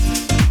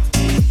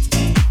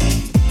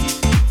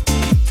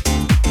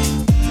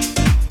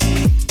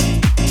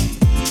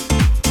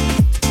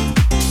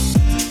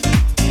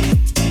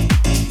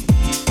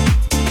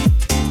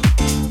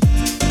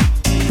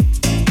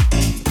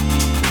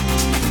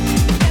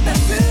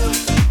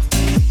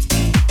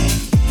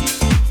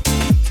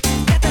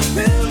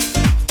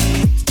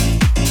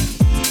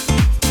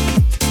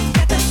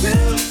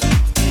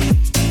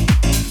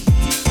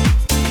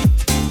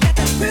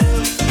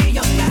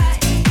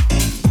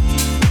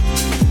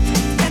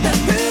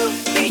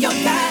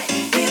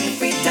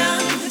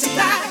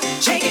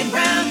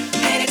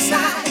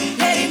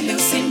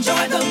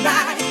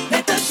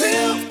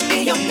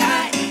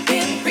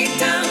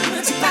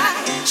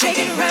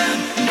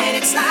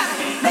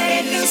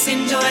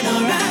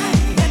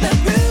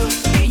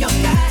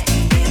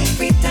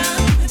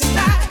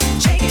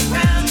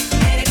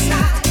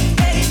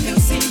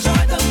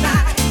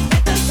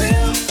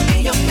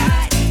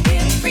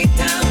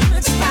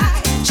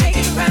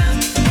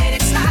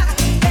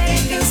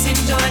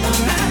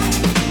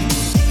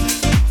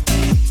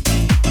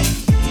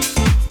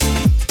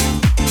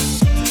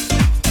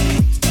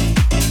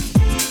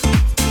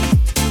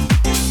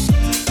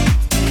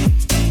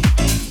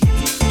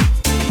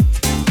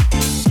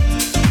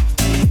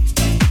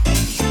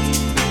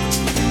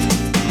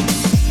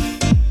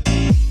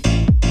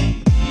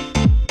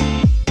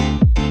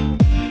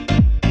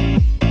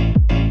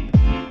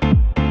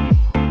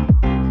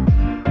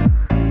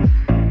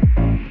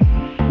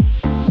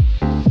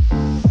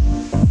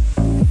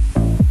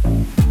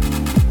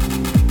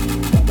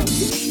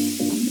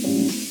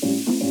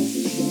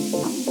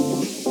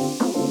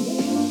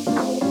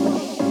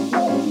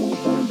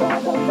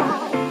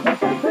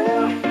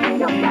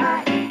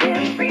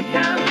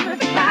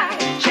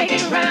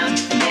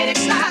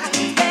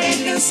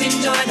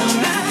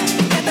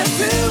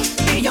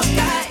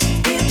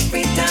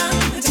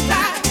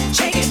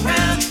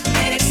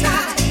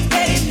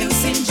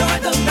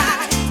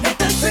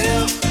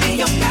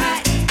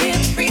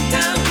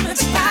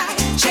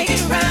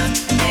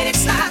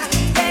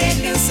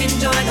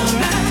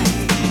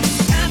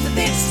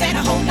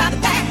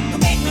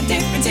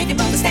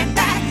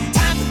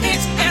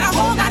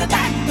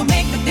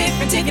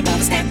 if you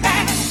move a step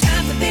back.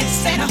 Time for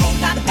this and a whole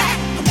lot of that.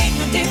 Don't make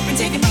no difference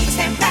if you move a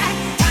step back.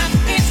 Time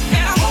for this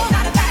and a whole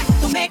lot of that.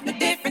 Don't make no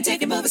difference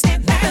if you move a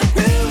step back. The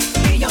groove,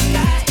 be your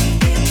guide.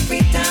 Feel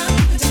freedom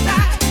to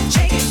fly.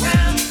 Shake it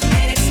round,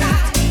 let it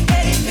slide.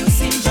 Let it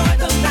loose, enjoy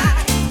the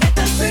ride. Let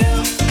the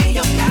groove be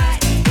your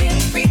guide. Feel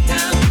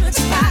freedom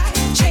to fly.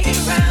 Shake it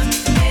round,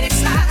 let it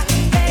slide.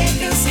 Let it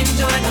loose,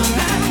 enjoy the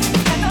ride.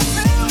 Let the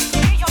groove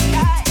be your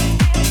guide.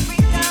 Feel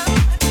freedom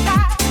to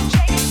fly.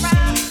 Shake it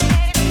round,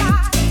 let it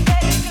slide. Let it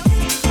loose, enjoy the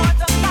ride.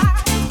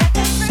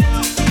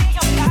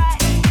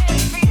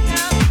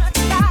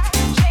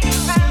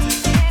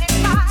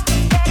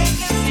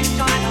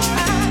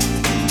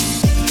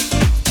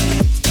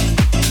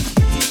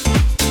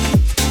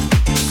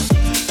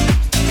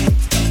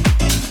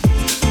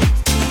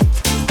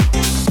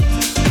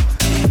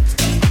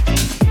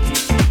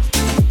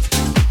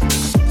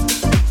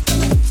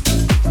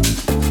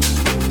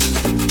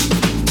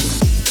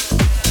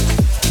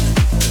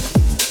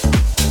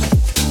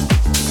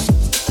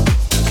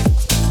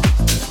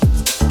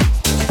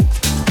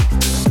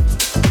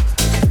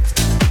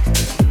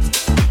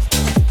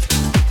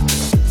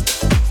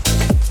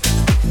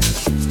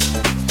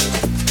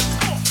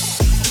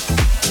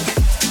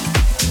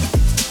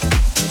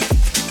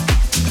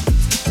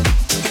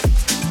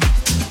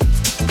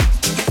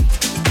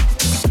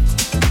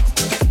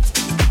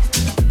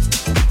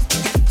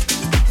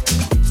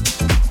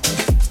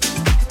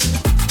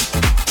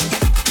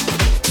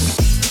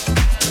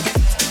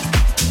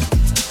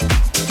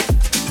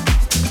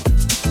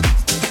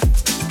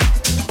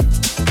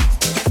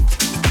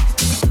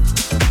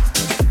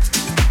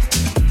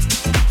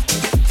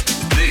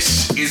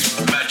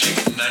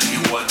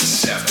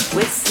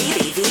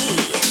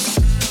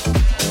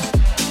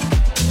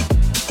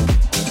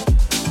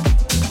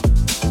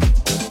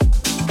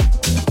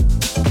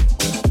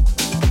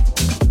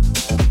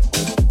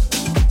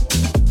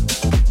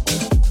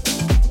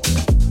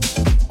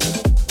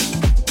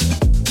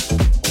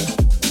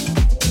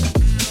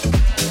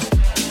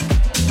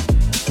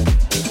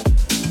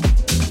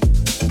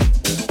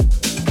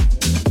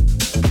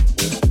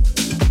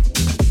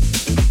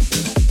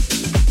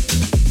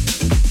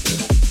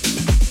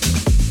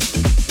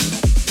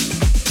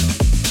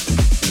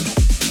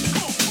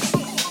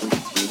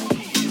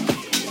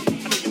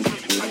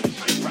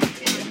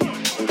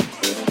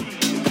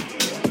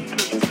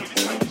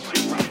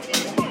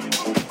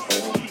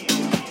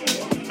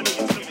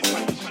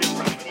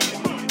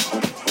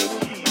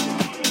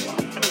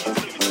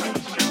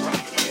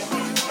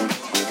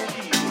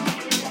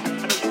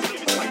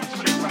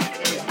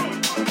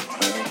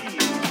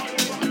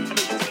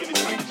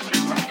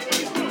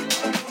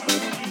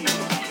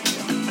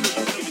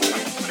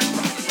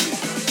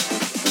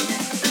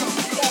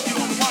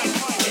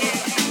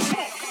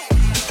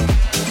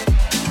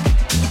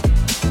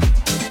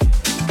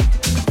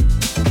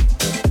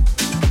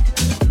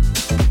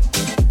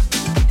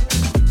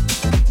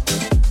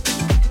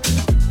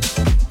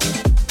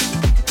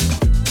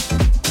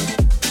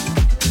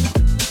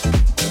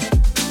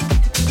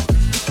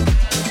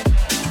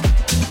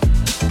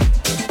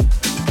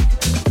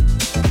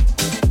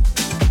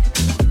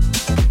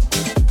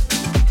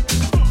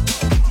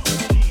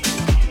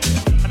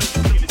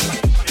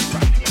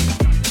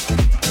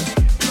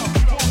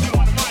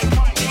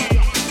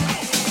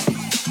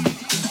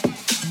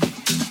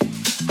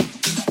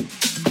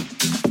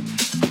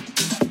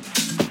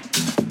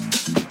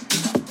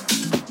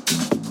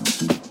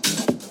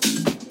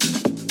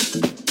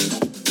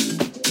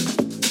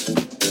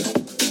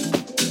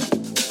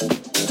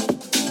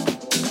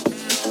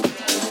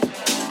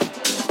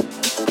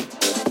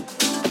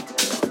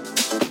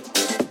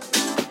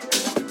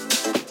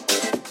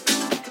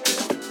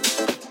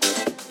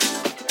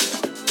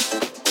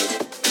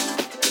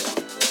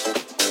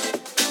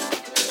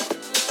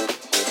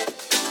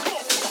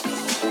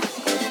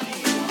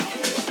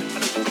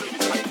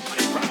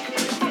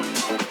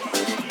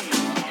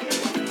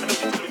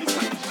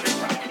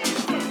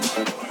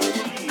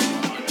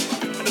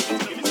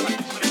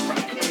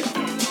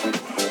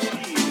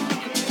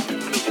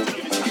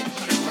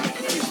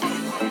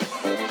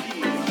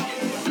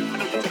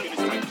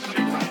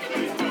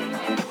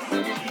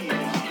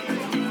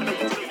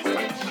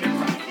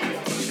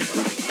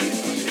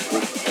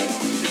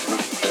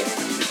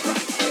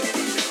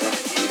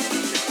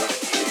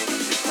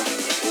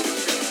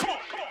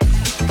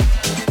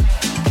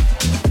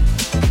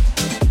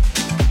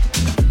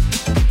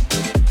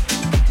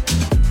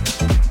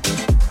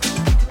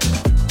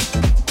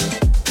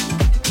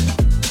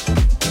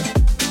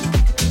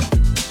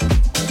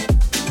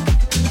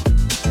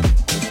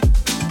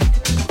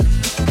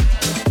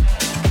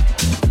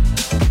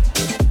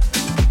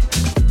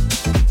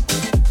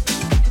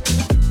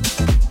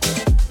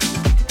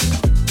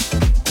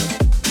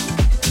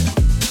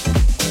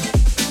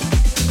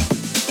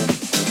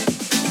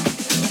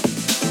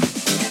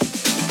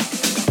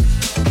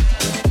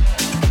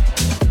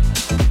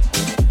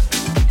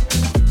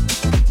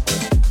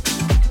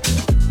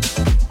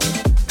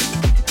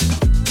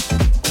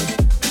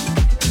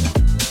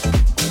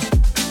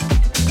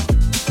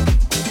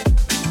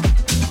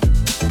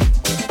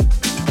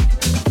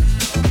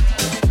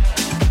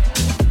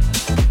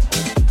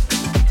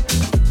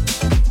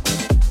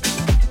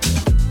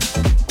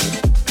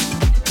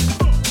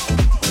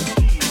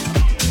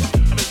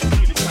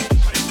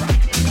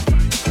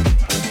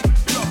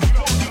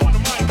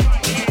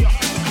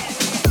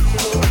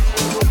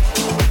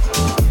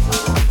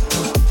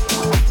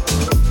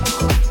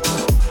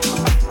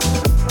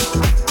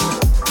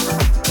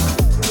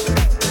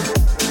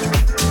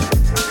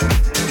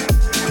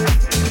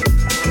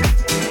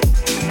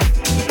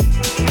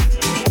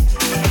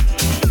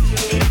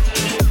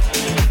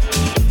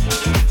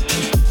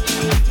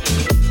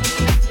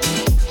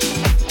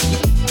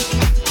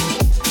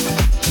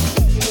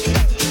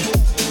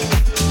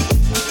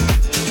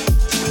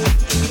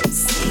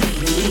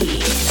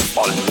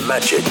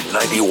 Magic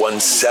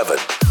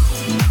 91.7.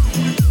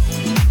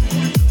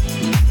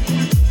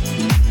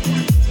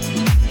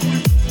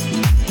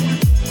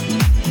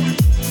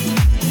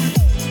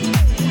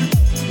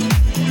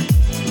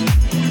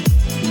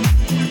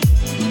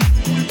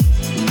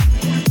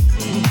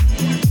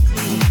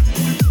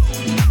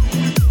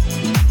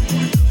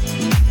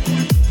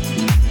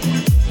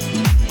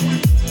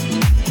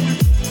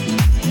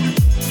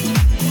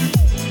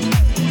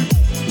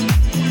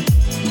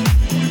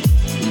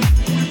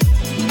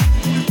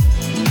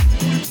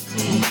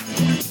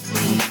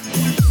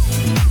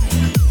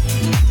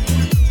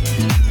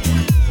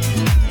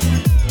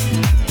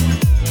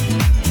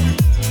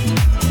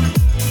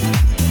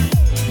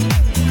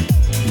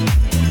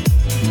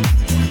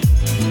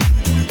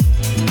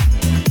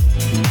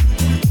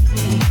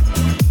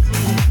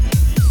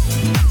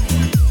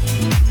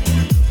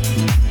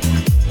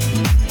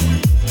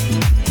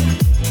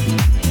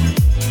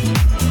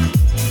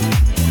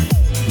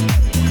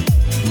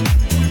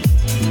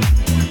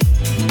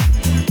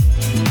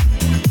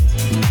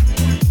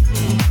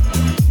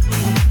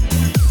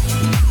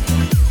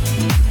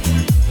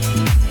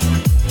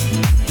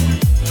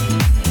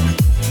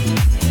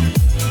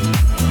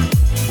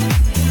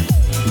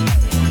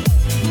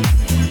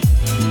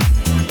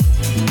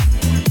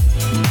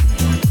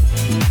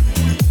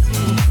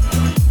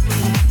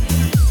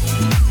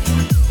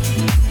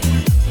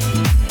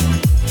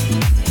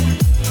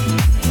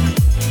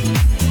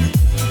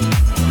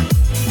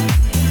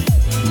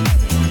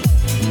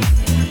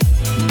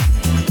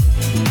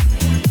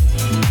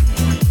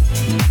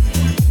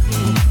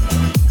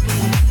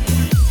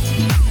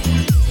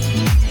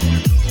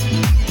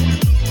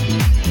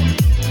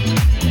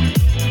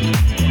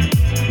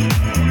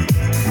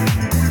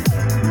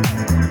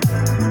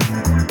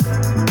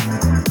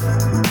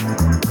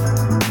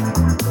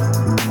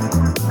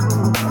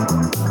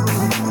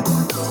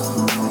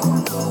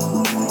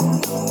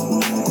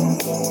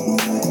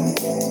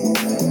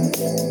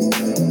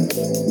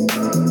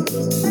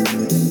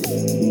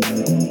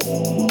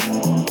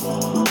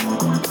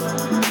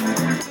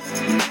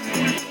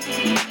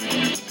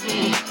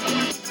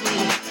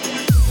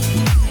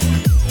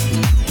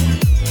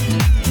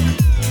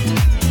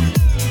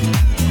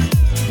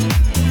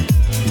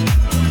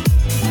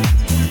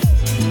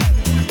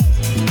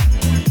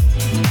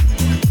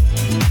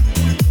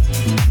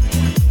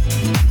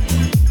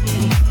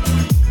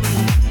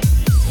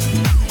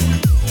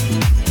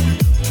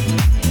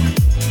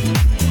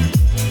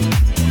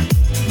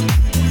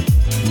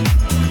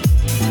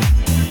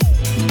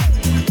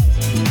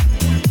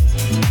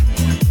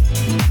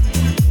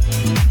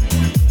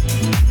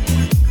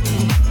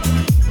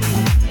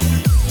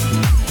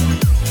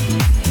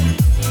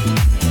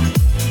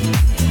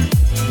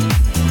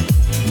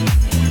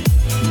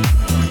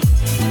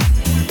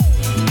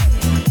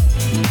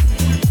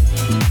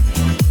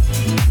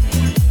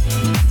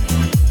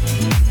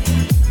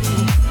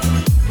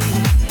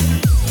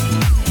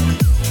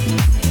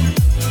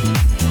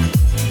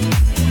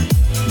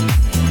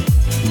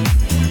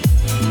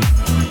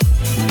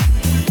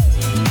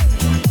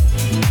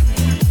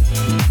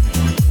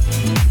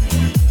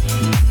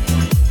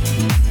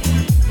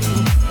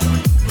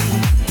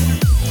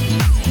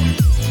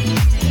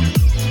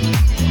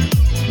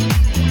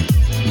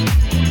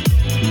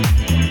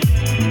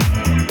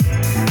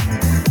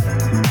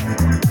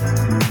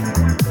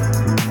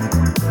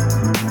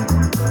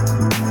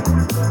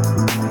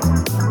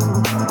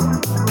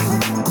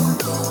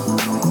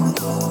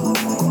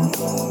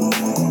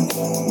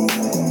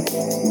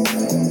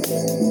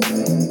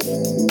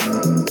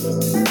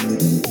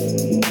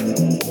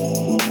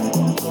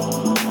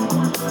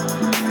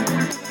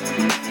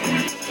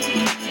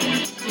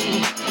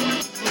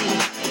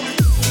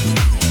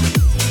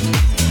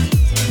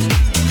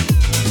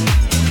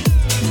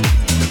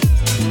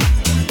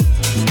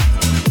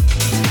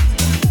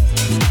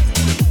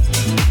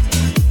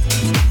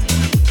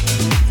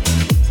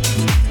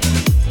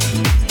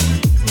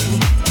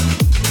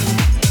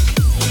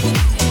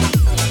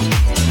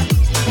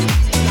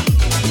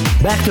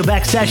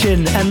 back-to-back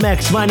session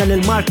emmek smajna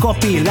lil Mark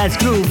Coppi, Let's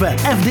Groove,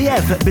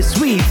 FDF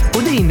bis-Sweet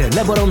u din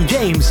LeBron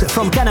James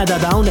from Canada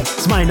dawn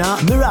smajna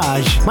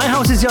Mirage. My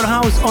House is Your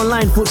House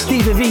online fuq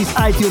Stevie V's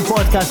iTunes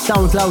Podcast,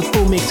 SoundCloud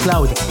u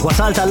Mixcloud.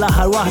 Wasalt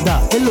għall-aħħar waħda,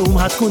 illum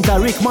ħatkun ta'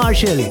 Rick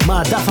Marshall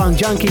ma' Dafang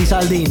Junkies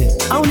għal din.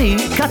 Hawnhi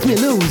Cut Me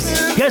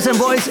Loose. Girls and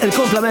boys,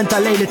 il-komplement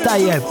tal-lejl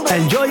it-tajjeb.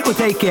 Enjoy u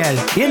take care.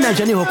 Jien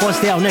nerġa' nieħu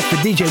posti hawnhekk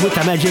fid-DJ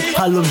with Magic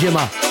ħallum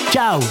ġimgħa.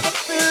 Ciao!